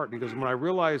my heart. And he goes, when I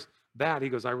realized that,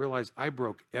 I realized I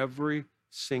broke every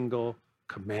single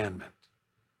commandment.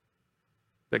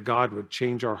 That God would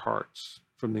change our hearts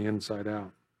from the inside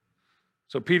out.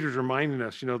 So Peter's reminding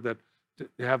us, that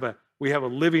we have a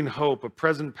living hope, a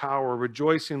present power, a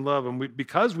rejoicing love, and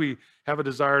because we have a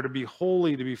desire to be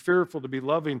holy, to be fearful, to be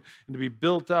loving, and to be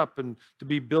built up, and to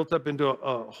be built up into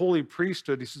a holy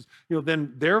priesthood. He says,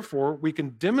 then therefore we can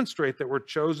demonstrate that we're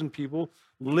chosen people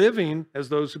living as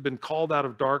those who've been called out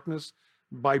of darkness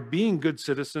by being good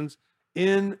citizens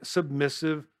in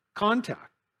submissive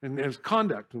contact and as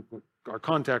conduct. Our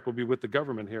contact will be with the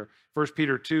government here. 1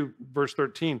 Peter 2, verse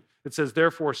 13, it says,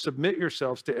 "Therefore submit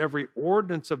yourselves to every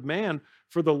ordinance of man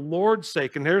for the Lord's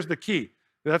sake." And here's the key.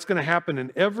 That's going to happen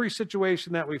in every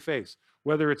situation that we face,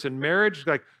 whether it's in marriage.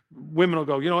 Like women will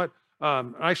go, "You know what?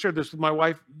 I shared this with my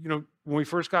wife, when we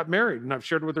first got married, and I've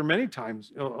shared it with her many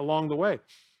times along the way.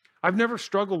 I've never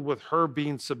struggled with her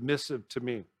being submissive to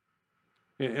me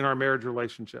in our marriage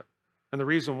relationship. And the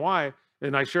reason why,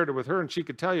 and I shared it with her, and she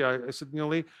could tell you, I said,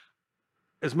 Lee,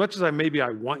 as much as I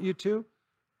want you to,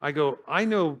 I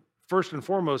know first and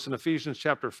foremost in Ephesians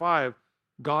chapter 5,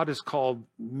 God has called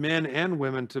men and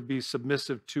women to be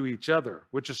submissive to each other,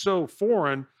 which is so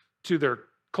foreign to their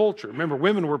culture. Remember,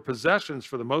 women were possessions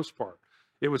for the most part.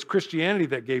 It was Christianity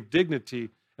that gave dignity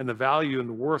and the value and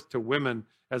the worth to women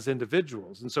as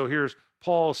individuals. And so here's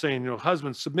Paul saying,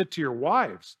 husbands, submit to your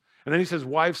wives. And then he says,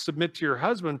 wives, submit to your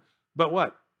husband, but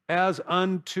what? As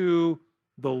unto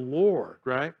the Lord,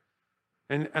 right?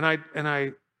 And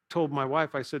I told my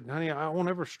wife, I said, honey, I won't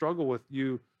ever struggle with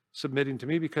you submitting to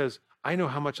me because I know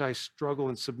how much I struggle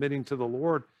in submitting to the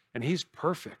Lord, and he's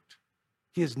perfect.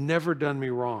 He has never done me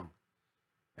wrong.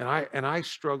 And I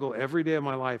struggle every day of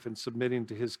my life in submitting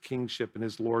to his kingship and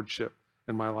his lordship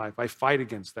in my life. I fight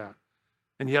against that.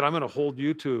 And yet I'm going to hold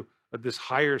you to this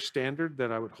higher standard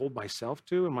that I would hold myself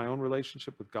to in my own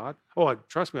relationship with God. Oh,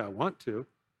 trust me, I want to,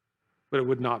 but it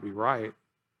would not be right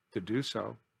to do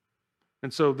so.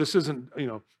 And so this isn't,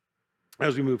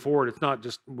 as we move forward, it's not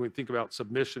just when we think about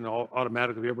submission,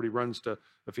 automatically everybody runs to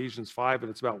Ephesians 5, and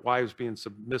it's about wives being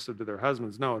submissive to their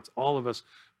husbands. No, it's all of us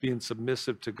being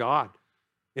submissive to God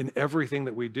in everything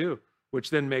that we do, which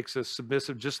then makes us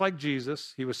submissive, just like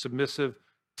Jesus. He was submissive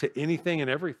to anything and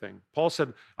everything. Paul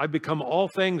said, "I've become all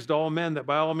things to all men that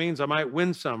by all means I might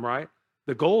win some," right?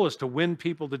 The goal is to win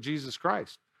people to Jesus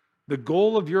Christ. The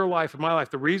goal of your life and my life,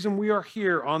 the reason we are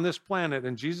here on this planet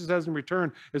and Jesus hasn't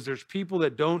returned, is there's people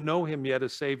that don't know him yet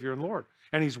as Savior and Lord.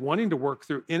 And he's wanting to work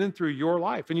through in and through your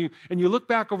life. And you look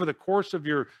back over the course of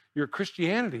your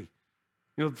Christianity,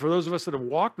 for those of us that have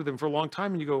walked with him for a long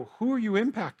time, and you go, who are you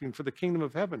impacting for the kingdom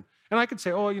of heaven? And I could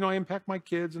say, I impact my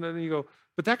kids. And then you go,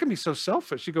 but that can be so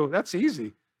selfish. You go, that's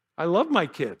easy. I love my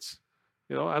kids.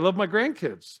 I love my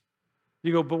grandkids.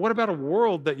 You go, but what about a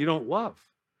world that you don't love?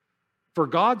 For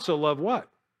God so loved what?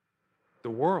 The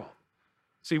world.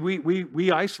 See,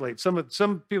 we isolate.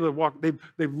 Some people that walk,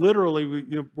 they've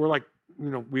literally, we're like,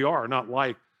 we are, not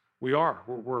like, we are.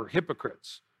 We're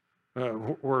hypocrites.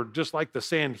 We're just like the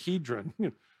Sanhedrin.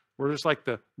 We're just like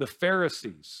the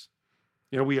Pharisees.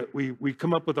 We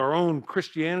come up with our own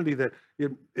Christianity that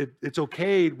it's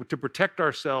okay to protect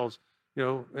ourselves,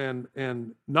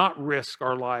 and not risk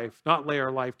our life, not lay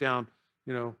our life down,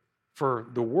 for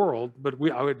the world. But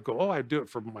I would go, I do it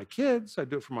for my kids, I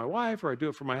do it for my wife, or I do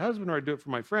it for my husband, or I do it for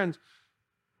my friends.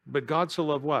 But God so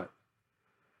loved what?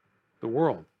 The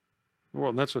world. The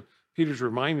world. And that's what Peter's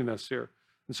reminding us here.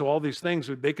 And so all these things,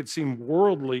 they could seem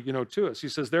worldly, to us. He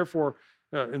says, therefore,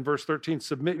 in verse 13,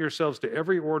 submit yourselves to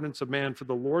every ordinance of man for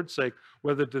the Lord's sake,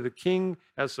 whether to the king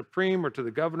as supreme or to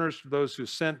the governors, to those who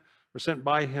were sent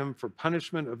by him for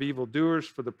punishment of evildoers,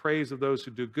 for the praise of those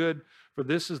who do good. For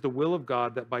this is the will of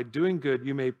God, that by doing good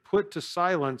you may put to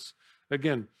silence,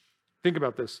 again, think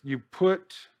about this, you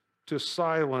put to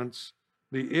silence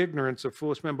the ignorance of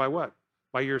foolish men by what?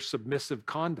 By your submissive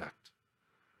conduct.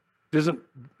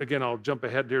 Again, I'll jump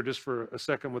ahead here just for a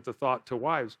second with the thought to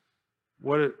wives.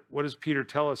 what does Peter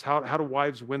tell us? How do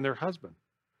wives win their husband?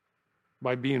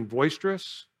 By being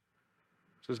boisterous?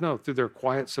 He says, no, through their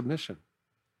quiet submission,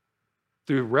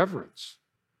 through reverence,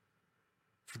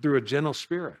 through a gentle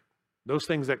spirit. Those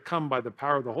things that come by the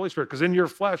power of the Holy Spirit. Because in your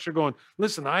flesh, you're going,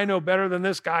 listen, I know better than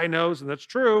this guy knows, and that's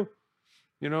true.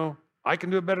 I can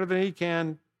do it better than he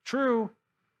can. True.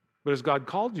 But has God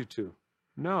called you to?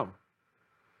 No.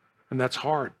 And that's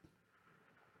hard.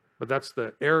 But that's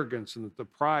the arrogance and the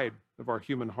pride of our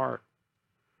human heart.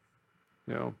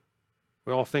 We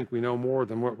all think we know more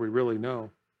than what we really know.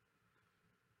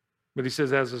 But he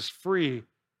says, as is free,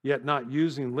 yet not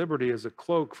using liberty as a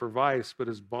cloak for vice, but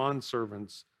as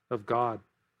bondservants of God.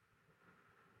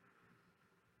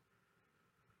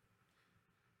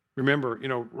 Remember,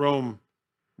 Rome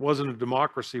wasn't a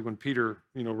democracy when Peter,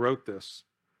 wrote this.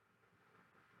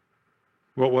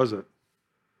 What was it?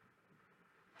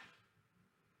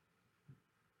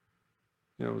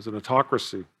 It was an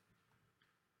autocracy.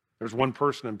 There's one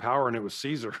person in power, and it was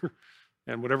Caesar.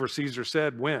 And whatever Caesar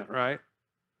said went, right?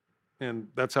 And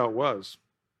that's how it was.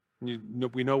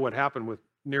 We know what happened with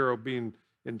Nero being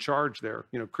in charge there.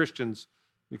 Christians,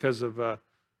 because of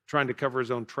trying to cover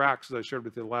his own tracks, as I shared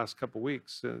with you the last couple of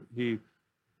weeks, he,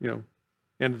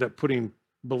 ended up putting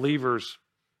believers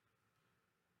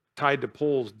tied to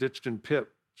poles, ditched in pit,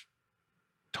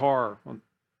 tar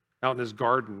out in his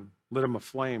garden, lit them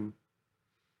aflame,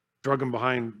 drug them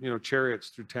behind, chariots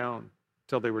through town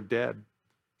until they were dead,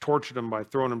 tortured them by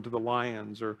throwing them to the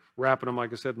lions or wrapping them,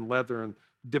 like I said, in leather and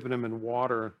dipping them in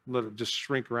water, let it just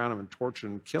shrink around them and torture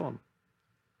them and kill them.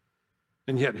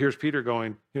 And yet here's Peter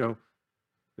going,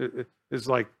 it's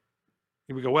like,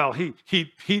 we go, well,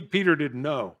 Peter didn't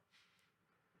know.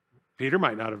 Peter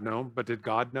might not have known, but did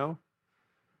God know?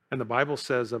 And the Bible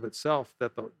says of itself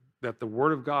that the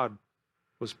word of God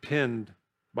was penned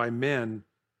by men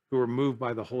who were moved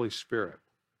by the Holy Spirit.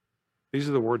 These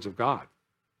are the words of God.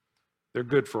 They're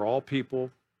good for all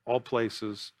people, all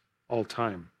places, all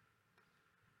time.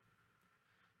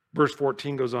 Verse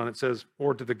 14 goes on, it says,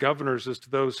 or to the governors as to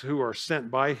those who are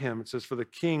sent by him. It says, for the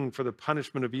king, for the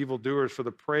punishment of evildoers, for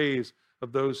the praise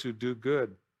of those who do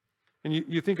good. And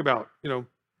you think about,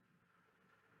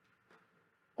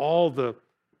 all the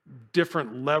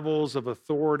different levels of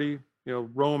authority.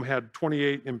 Rome had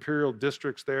 28 imperial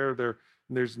districts there.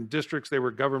 There's districts, they were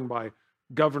governed by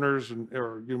governors,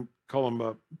 or you call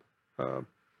them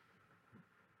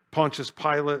Pontius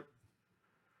Pilate,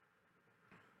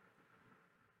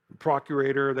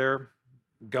 procurator there,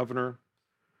 governor.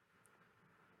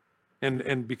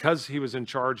 And because he was in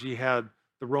charge, he had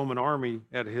the Roman army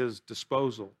at his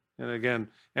disposal. And again,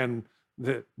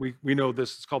 we know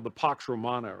this is called the Pax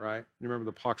Romana, right? You remember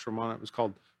the Pax Romana? It was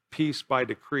called peace by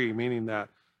decree, meaning that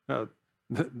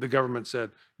the government said,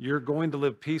 you're going to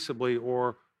live peaceably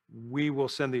or we will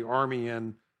send the army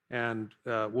in and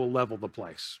we'll level the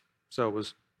place. So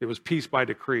it was peace by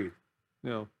decree,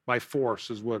 by force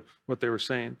is what they were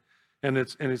saying. And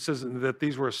it says that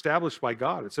these were established by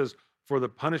God. It says, for the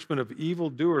punishment of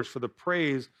evildoers, for the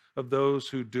praise of those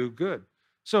who do good.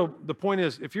 So the point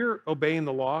is, if you're obeying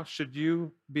the law, should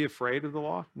you be afraid of the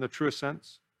law in the truest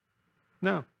sense?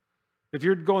 No. If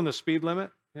you're going the speed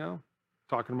limit,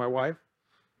 talking to my wife,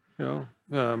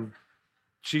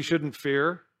 she shouldn't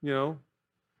fear,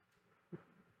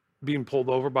 being pulled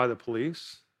over by the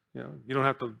police. You don't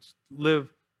have to live,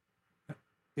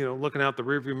 looking out the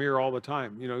rearview mirror all the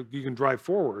time. You can drive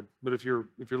forward, but if you're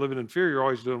living in fear, you're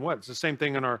always doing what? It's the same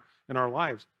thing in our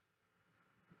lives.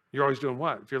 You're always doing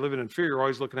what? If you're living in fear, you're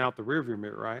always looking out the rearview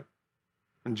mirror, right?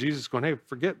 And Jesus is going, hey,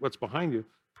 forget what's behind you.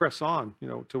 Press on,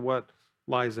 to what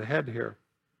lies ahead here.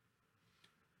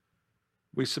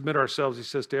 We submit ourselves, he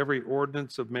says, to every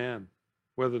ordinance of man,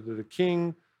 whether to the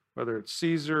king, whether it's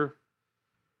Caesar,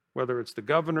 whether it's the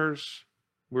governors,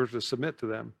 we're to submit to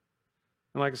them.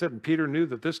 And like I said, and Peter knew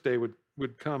that this day would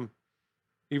come,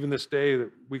 even this day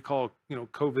that we call,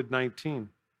 COVID-19.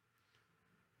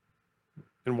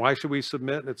 And why should we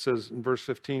submit? It says in verse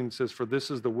 15, it says, for this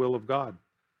is the will of God.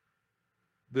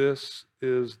 This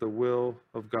is the will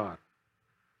of God.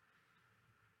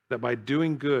 That by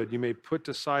doing good, you may put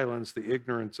to silence the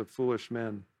ignorance of foolish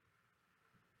men.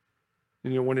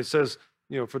 And, when it says,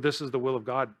 for this is the will of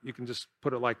God, you can just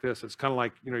put it like this. It's kind of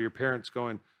like, your parents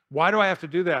going, why do I have to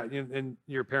do that? And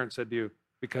your parents said to you,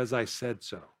 because I said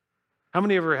so. How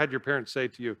many ever had your parents say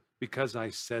to you, because I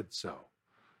said so?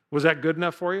 Was that good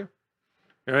enough for you?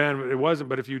 And it wasn't,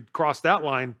 but if you crossed that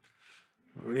line,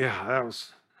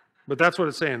 but that's what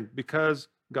it's saying, because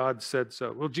God said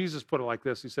so. Well, Jesus put it like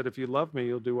this. He said, if you love me,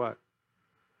 you'll do what?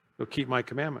 You'll keep my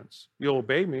commandments. You'll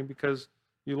obey me because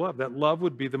you love. That love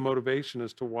would be the motivation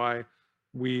as to why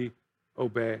we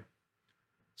obey.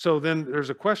 So then there's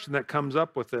a question that comes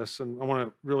up with this, and I want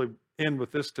to really end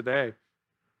with this today.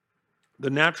 The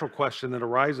natural question that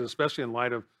arises, especially in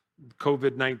light of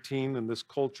COVID-19 and this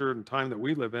culture and time that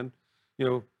we live in, you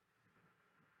know,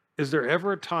 is there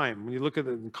ever a time, when you look at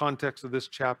it in the context of this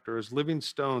chapter, as living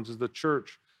stones, as the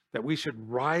church, that we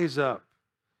should rise up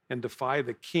and defy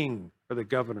the king or the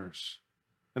governors?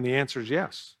 And the answer is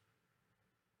yes.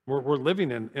 We're living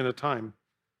in a time.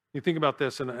 You think about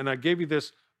this, and I gave you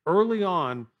this early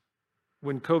on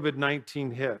when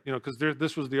COVID-19 hit, because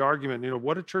this was the argument,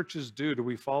 what do churches do? Do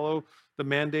we follow the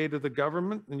mandate of the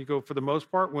government? And you go, for the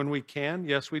most part, when we can,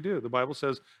 yes, we do. The Bible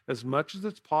says, as much as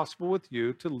it's possible with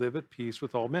you to live at peace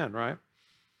with all men, right?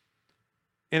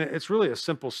 And it's really a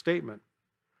simple statement.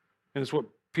 And it's what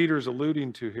Peter's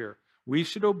alluding to here. We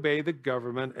should obey the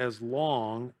government as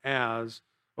long as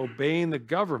obeying the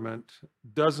government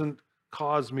doesn't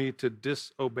cause me to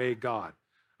disobey God.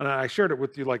 And I shared it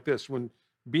with you like this: when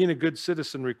being a good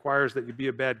citizen requires that you be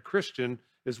a bad Christian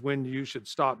is when you should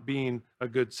stop being a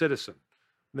good citizen.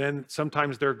 Then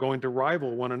sometimes they're going to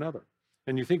rival one another.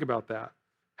 And you think about that.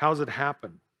 How's it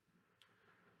happen?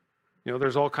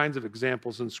 There's all kinds of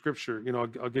examples in Scripture.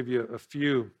 I'll give you a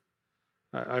few.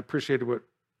 I appreciated what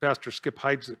Pastor Skip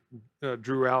Heids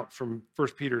drew out from 1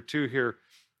 Peter 2 here.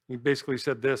 He basically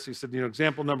said this. He said,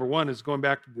 example number one is going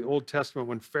back to the Old Testament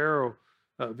when Pharaoh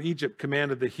of Egypt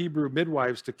commanded the Hebrew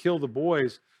midwives to kill the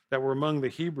boys that were among the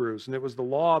Hebrews. And it was the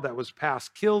law that was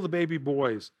passed, kill the baby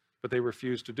boys, but they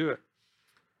refused to do it.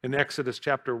 In Exodus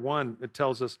chapter 1, it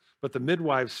tells us, but the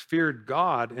midwives feared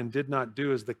God and did not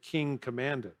do as the king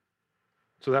commanded.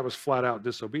 So that was flat out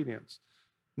disobedience.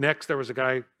 Next, there was a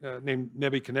guy named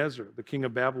Nebuchadnezzar, the king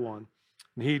of Babylon.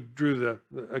 And he drew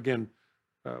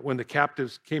when the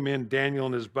captives came in, Daniel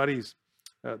and his buddies,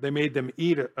 they made them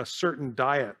eat a certain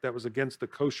diet that was against the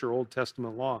kosher Old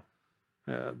Testament law,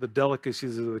 the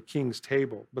delicacies of the king's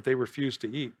table, but they refused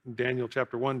to eat. And Daniel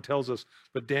chapter 1 tells us,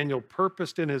 but Daniel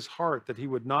purposed in his heart that he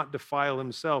would not defile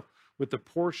himself with the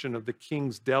portion of the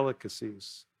king's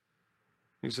delicacies.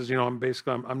 He says,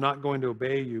 I'm not going to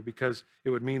obey you because it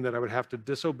would mean that I would have to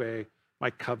disobey my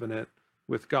covenant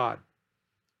with God.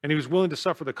 And he was willing to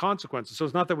suffer the consequences. So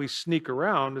it's not that we sneak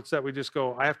around, it's that we just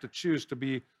go, I have to choose to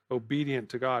be obedient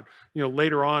to God.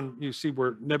 Later on, you see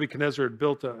where Nebuchadnezzar had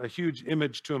built a huge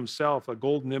image to himself, a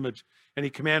golden image, and he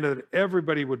commanded that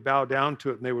everybody would bow down to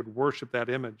it and they would worship that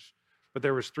image. But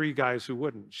there was three guys who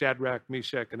wouldn't, Shadrach,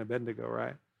 Meshach, and Abednego,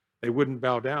 right? They wouldn't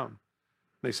bow down.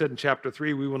 They said in chapter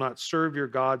 3, we will not serve your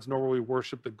gods, nor will we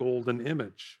worship the golden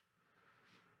image.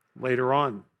 Later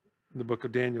on in the book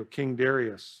of Daniel, King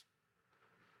Darius,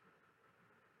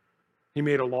 he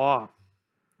made a law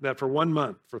that for 1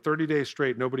 month, for 30 days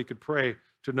straight, nobody could pray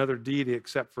to another deity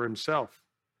except for himself.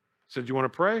 He said, you want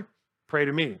to pray? Pray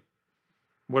to me.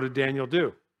 What did Daniel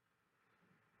do?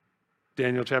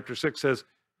 Daniel chapter 6 says,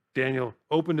 Daniel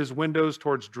opened his windows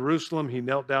towards Jerusalem. He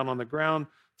knelt down on the ground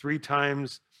 3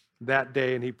 times that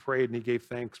day, and he prayed and he gave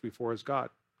thanks before his God.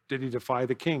 Did he defy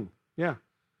the king? Yeah.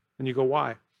 And you go,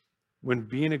 why? When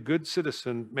being a good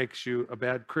citizen makes you a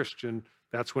bad Christian,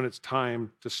 that's when it's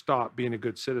time to stop being a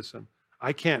good citizen.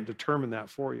 I can't determine that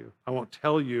for you. I won't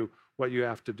tell you what you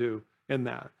have to do in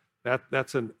that.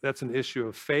 That's an issue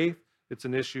of faith. It's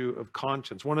an issue of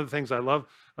conscience. One of the things I love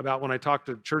about when I talk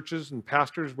to churches and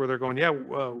pastors where they're going,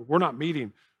 we're not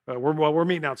meeting. We're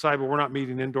meeting outside, but we're not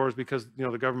meeting indoors because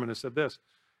the government has said this.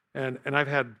 And I've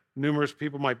had numerous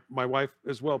people, my wife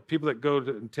as well, people that go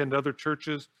to attend other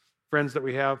churches, friends that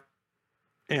we have,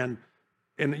 and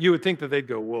you would think that they'd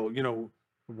go, well,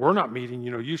 we're not meeting,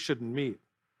 you shouldn't meet.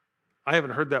 I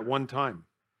haven't heard that one time.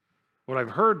 What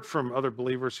I've heard from other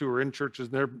believers who are in churches,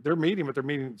 they're meeting, but they're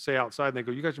meeting, say, outside, and they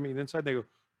go, you guys are meeting inside? They go,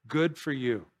 good for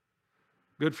you.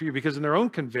 Good for you. Because in their own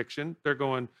conviction, they're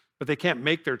going, but they can't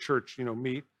make their church,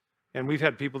 meet. And we've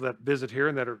had people that visit here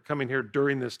and that are coming here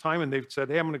during this time, and they've said,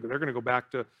 hey, they're going to go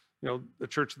back to, the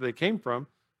church that they came from,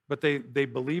 but they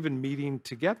believe in meeting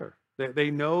together. They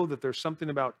know that there's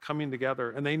something about coming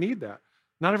together, and they need that.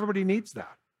 Not everybody needs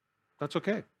that. That's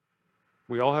okay.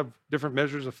 We all have different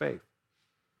measures of faith.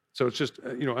 So it's just,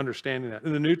 understanding that.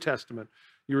 In the New Testament,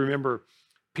 you remember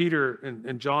Peter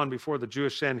and John, before the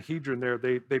Jewish Sanhedrin there,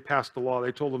 they passed the law.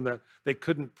 They told them that they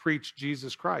couldn't preach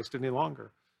Jesus Christ any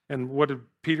longer. And what did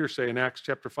Peter say in Acts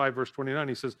chapter 5, verse 29?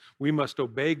 He says, we must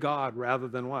obey God rather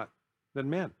than what? Than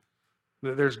men.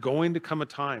 There's going to come a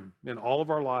time in all of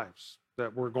our lives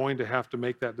that we're going to have to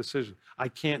make that decision. I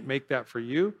can't make that for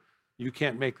you. You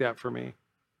can't make that for me.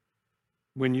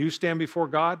 When you stand before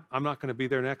God, I'm not going to be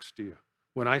there next to you.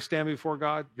 When I stand before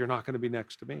God, you're not going to be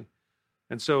next to me.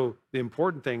 And so the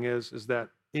important thing is that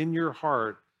in your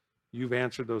heart, you've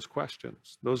answered those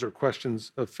questions. Those are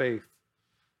questions of faith.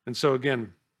 And so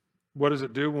again, what does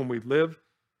it do when we live,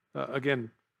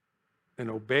 again, and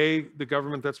obey the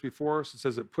government that's before us? It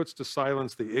says it puts to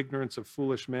silence the ignorance of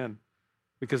foolish men,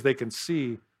 because they can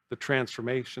see the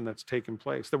transformation that's taken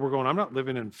place. That we're going, I'm not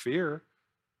living in fear.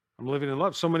 I'm living in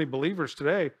love. So many believers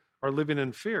today are living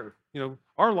in fear.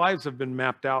 Our lives have been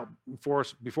mapped out for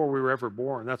us before we were ever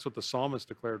born. That's what the psalmist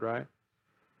declared, right?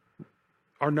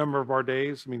 Our number of our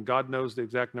days, God knows the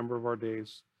exact number of our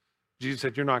days. Jesus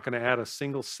said, you're not going to add a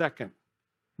single second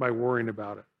by worrying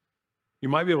about it. You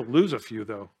might be able to lose a few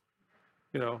though,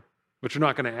 but you're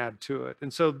not going to add to it.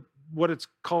 And so what it's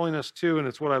calling us to, and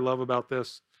it's what I love about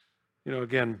this,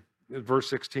 again, in verse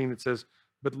 16, it says,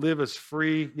 but live as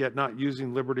free, yet not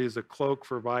using liberty as a cloak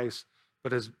for vice,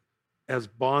 but as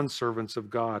bondservants of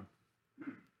God.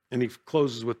 And he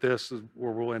closes with this, is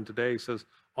where we'll end today. He says,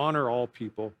 honor all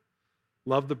people,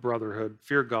 love the brotherhood,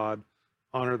 fear God,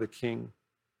 honor the king.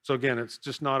 So again, it's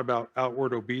just not about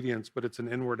outward obedience, but it's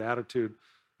an inward attitude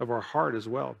of our heart as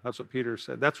well. That's what Peter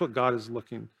said. That's what God is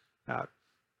looking at.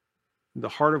 The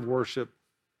heart of worship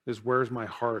is, where's my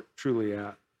heart truly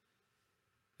at?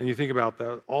 And you think about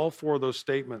that, all four of those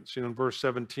statements, in verse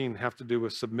 17 have to do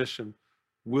with submission,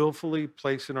 willfully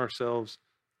placing ourselves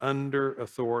under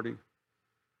authority.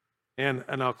 And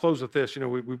I'll close with this.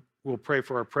 We'll pray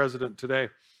for our president today.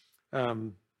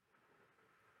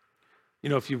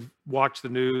 If you've watched the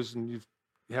news and you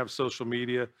have social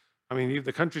media,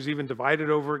 the country's even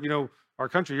divided over, our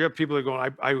country. You have people that are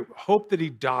going, I hope that he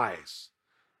dies.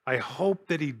 I hope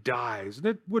that he dies. And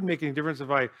it wouldn't make any difference if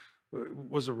I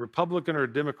was a Republican or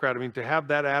a Democrat. To have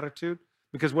that attitude,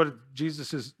 because what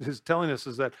Jesus is telling us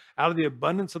is that out of the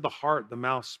abundance of the heart, the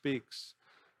mouth speaks.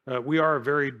 We are a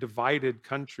very divided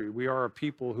country. We are a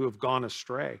people who have gone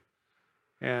astray.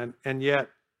 And yet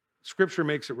Scripture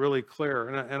makes it really clear.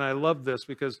 And I love this,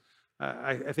 because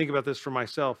I think about this for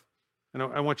myself. And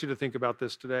I want you to think about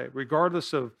this today.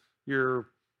 Regardless of your,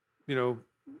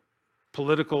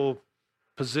 political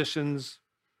positions,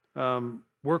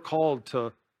 we're called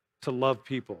to love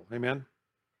people. Amen?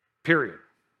 Period.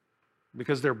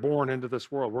 Because they're born into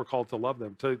this world. We're called to love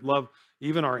them, to love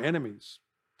even our enemies,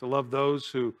 to love those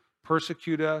who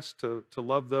persecute us, to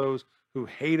love those who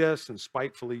hate us and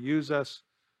spitefully use us.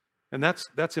 And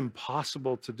that's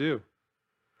impossible to do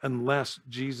unless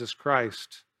Jesus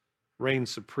Christ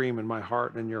reigns supreme in my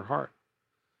heart and in your heart.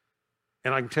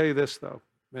 And I can tell you this, though,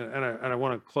 and I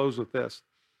want to close with this.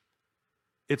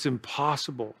 It's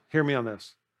impossible. Hear me on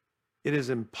this. It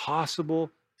is impossible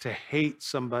to hate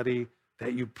somebody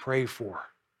that you pray for.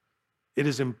 It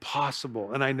is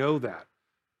impossible. And I know that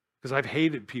because I've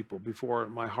hated people before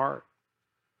in my heart.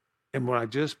 And when I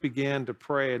just began to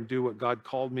pray and do what God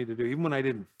called me to do, even when I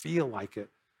didn't feel like it,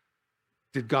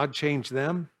 did God change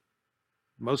them?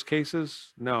 In most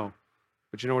cases, no.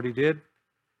 But you know what he did?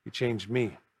 He changed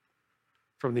me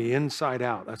from the inside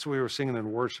out. That's what we were singing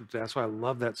in worship today. That's why I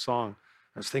love that song.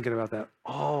 I was thinking about that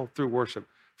all through worship,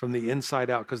 from the inside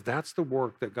out, because that's the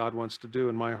work that God wants to do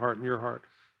in my heart and your heart.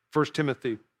 1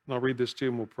 Timothy, and I'll read this to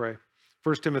you and we'll pray.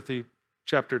 1 Timothy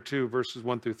chapter 2, verses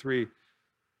 1 through 3.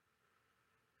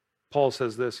 Paul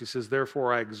says this. He says,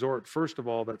 therefore I exhort, first of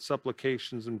all, that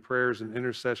supplications and prayers and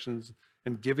intercessions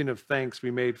and giving of thanks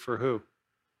be made for who?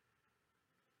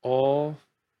 All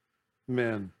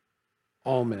men.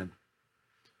 All men.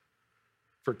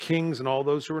 For kings and all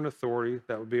those who are in authority,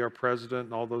 that would be our president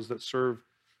and all those that serve,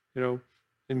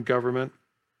 in government,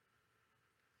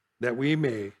 that we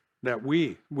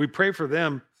pray for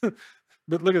them,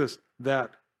 but look at this,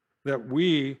 that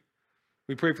we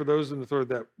pray for those in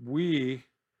authority, that we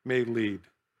may lead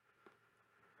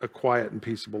a quiet and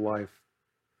peaceable life.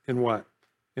 In what?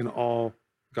 In all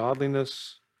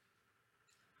godliness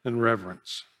and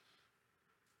reverence.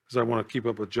 Because I want to keep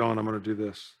up with John, I'm going to do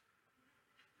this.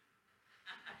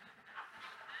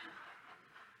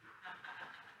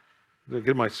 Did I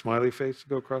get my smiley face to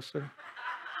go across there?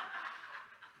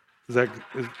 Is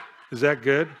that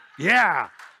good? Yeah.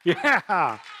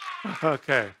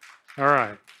 Okay. All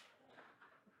right.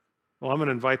 Well, I'm going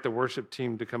to invite the worship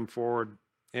team to come forward,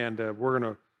 and we're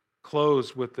going to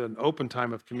close with an open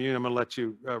time of communion. I'm going to let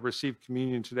you receive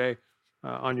communion today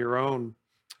on your own.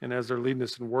 And as they're leading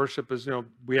us in worship, as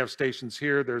we have stations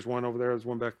here. There's one over there. There's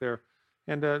one back there.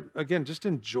 And again, just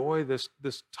enjoy this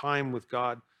time with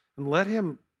God and let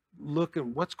him look at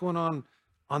what's going on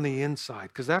the inside,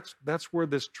 because that's where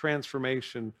this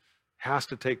transformation has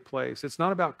to take place. It's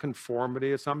not about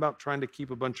conformity. It's not about trying to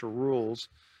keep a bunch of rules,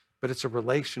 but it's a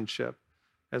relationship.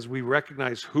 As we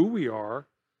recognize who we are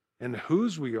and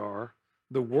whose we are,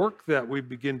 the work that we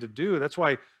begin to do. That's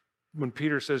why when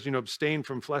Peter says, abstain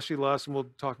from fleshy lusts, and we'll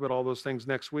talk about all those things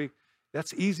next week,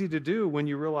 that's easy to do when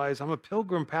you realize I'm a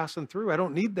pilgrim passing through. I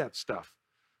don't need that stuff.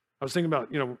 I was thinking about,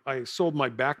 I sold my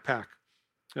backpack.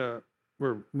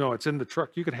 No, it's in the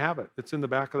truck. You can have it. It's in the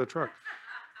back of the truck.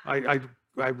 I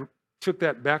took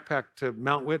that backpack to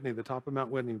Mount Whitney, the top of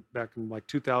Mount Whitney, back in like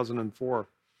 2004.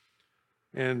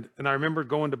 And I remember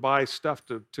going to buy stuff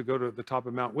to go to the top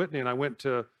of Mount Whitney, and I went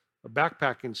to a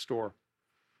backpacking store,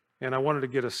 and I wanted to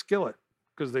get a skillet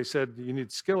because they said you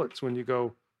need skillets when you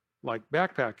go like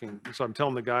backpacking. And so I'm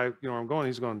telling the guy, where I'm going.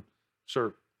 He's going,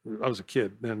 sir, I was a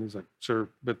kid then. He's like, sir,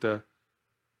 but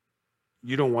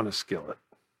you don't want a skillet.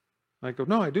 I go,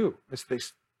 no, I do. I said,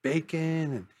 there's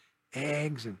bacon and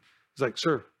eggs. And he's like,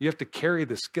 sir, you have to carry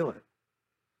the skillet.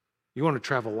 You want to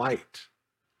travel light.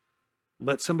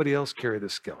 Let somebody else carry the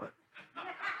skillet.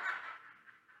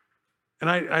 And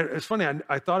it's funny,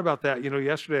 I thought about that,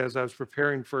 yesterday as I was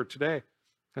preparing for today.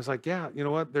 I was like, yeah, you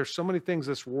know what? There's so many things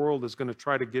this world is going to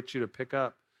try to get you to pick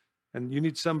up. And you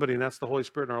need somebody, and that's the Holy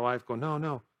Spirit in our life, going,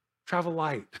 no, travel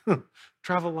light.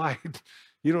 Travel light.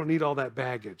 You don't need all that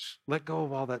baggage. Let go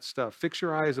of all that stuff. Fix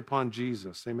your eyes upon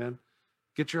Jesus. Amen.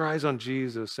 Get your eyes on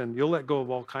Jesus, and you'll let go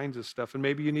of all kinds of stuff. And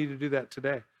maybe you need to do that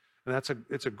today. And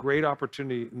it's a great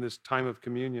opportunity in this time of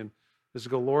communion, is to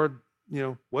go, Lord,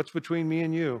 what's between me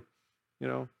and you?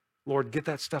 Lord, get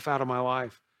that stuff out of my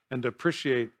life. And to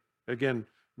appreciate, again,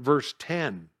 verse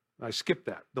 10. I skipped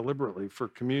that deliberately for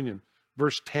communion.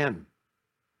 Verse 10,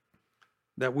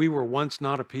 that we were once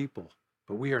not a people,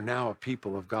 but we are now a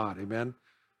people of God. Amen.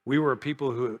 We were a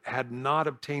people who had not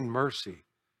obtained mercy,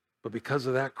 but because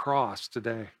of that cross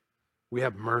today, we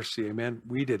have mercy. Amen.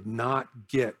 We did not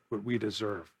get what we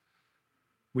deserve.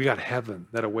 We got heaven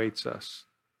that awaits us.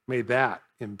 May that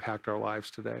impact our lives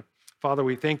today. Father,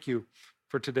 we thank you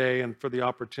for today and for the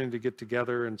opportunity to get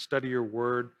together and study your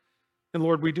word. And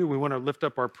Lord, we want to lift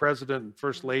up our president and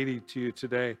first lady to you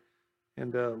today.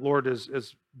 And Lord,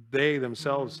 as they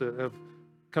themselves have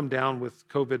come down with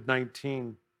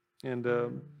COVID-19,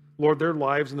 and Lord, their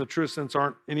lives in the truest sense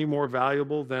aren't any more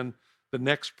valuable than the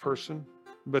next person.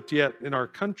 But yet in our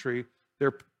country,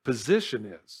 their position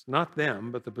is, not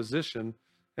them, but the position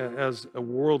as a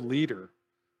world leader,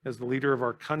 as the leader of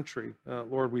our country.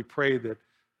 Lord, we pray that,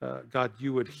 God,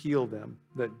 you would heal them,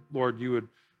 that, Lord, you would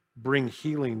bring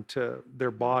healing to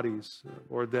their bodies,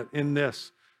 or that in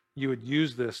this, you would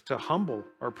use this to humble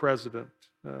our president.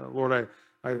 Lord,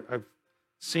 I've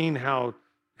seen how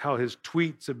his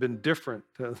tweets have been different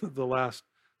the last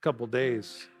couple of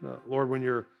days. Lord, when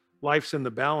your life's in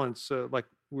the balance, like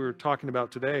we were talking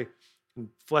about today, and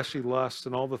fleshy lusts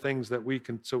and all the things that we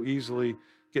can so easily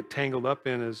get tangled up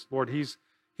in, is, Lord, he's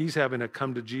having a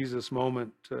come to Jesus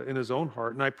moment in his own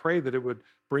heart. And I pray that it would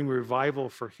bring revival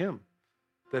for him,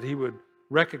 that he would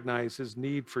recognize his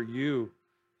need for you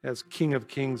as King of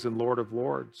Kings and Lord of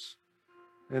Lords.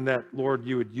 And that, Lord,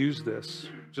 you would use this,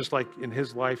 just like in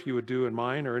his life you would do in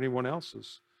mine or anyone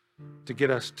else's, to get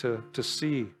us to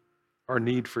see our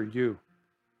need for you.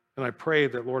 And I pray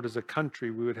that, Lord, as a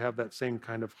country, we would have that same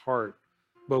kind of heart,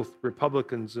 both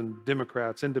Republicans and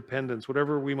Democrats, independents,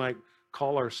 whatever we might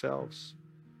call ourselves.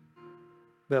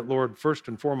 That, Lord, first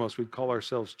and foremost, we'd call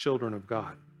ourselves children of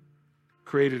God,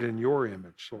 created in your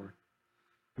image, Lord.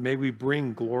 And may we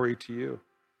bring glory to you,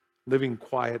 living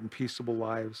quiet and peaceable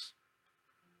lives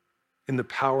in the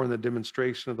power and the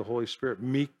demonstration of the Holy Spirit,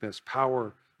 meekness,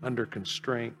 power under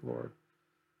constraint, Lord.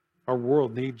 Our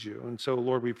world needs you. And so,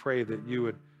 Lord, we pray that you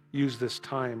would use this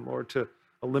time, Lord, to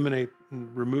eliminate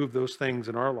and remove those things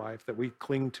in our life that we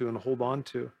cling to and hold on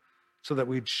to, so that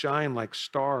we'd shine like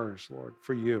stars, Lord,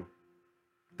 for you.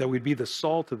 That we'd be the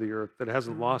salt of the earth that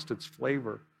hasn't lost its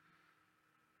flavor.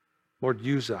 Lord,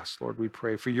 use us, Lord, we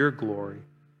pray, for your glory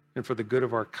and for the good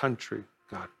of our country,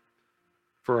 God,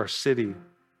 for our city,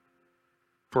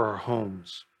 for our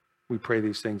homes. We pray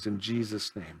these things in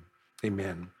Jesus' name.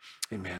 Amen. Amen.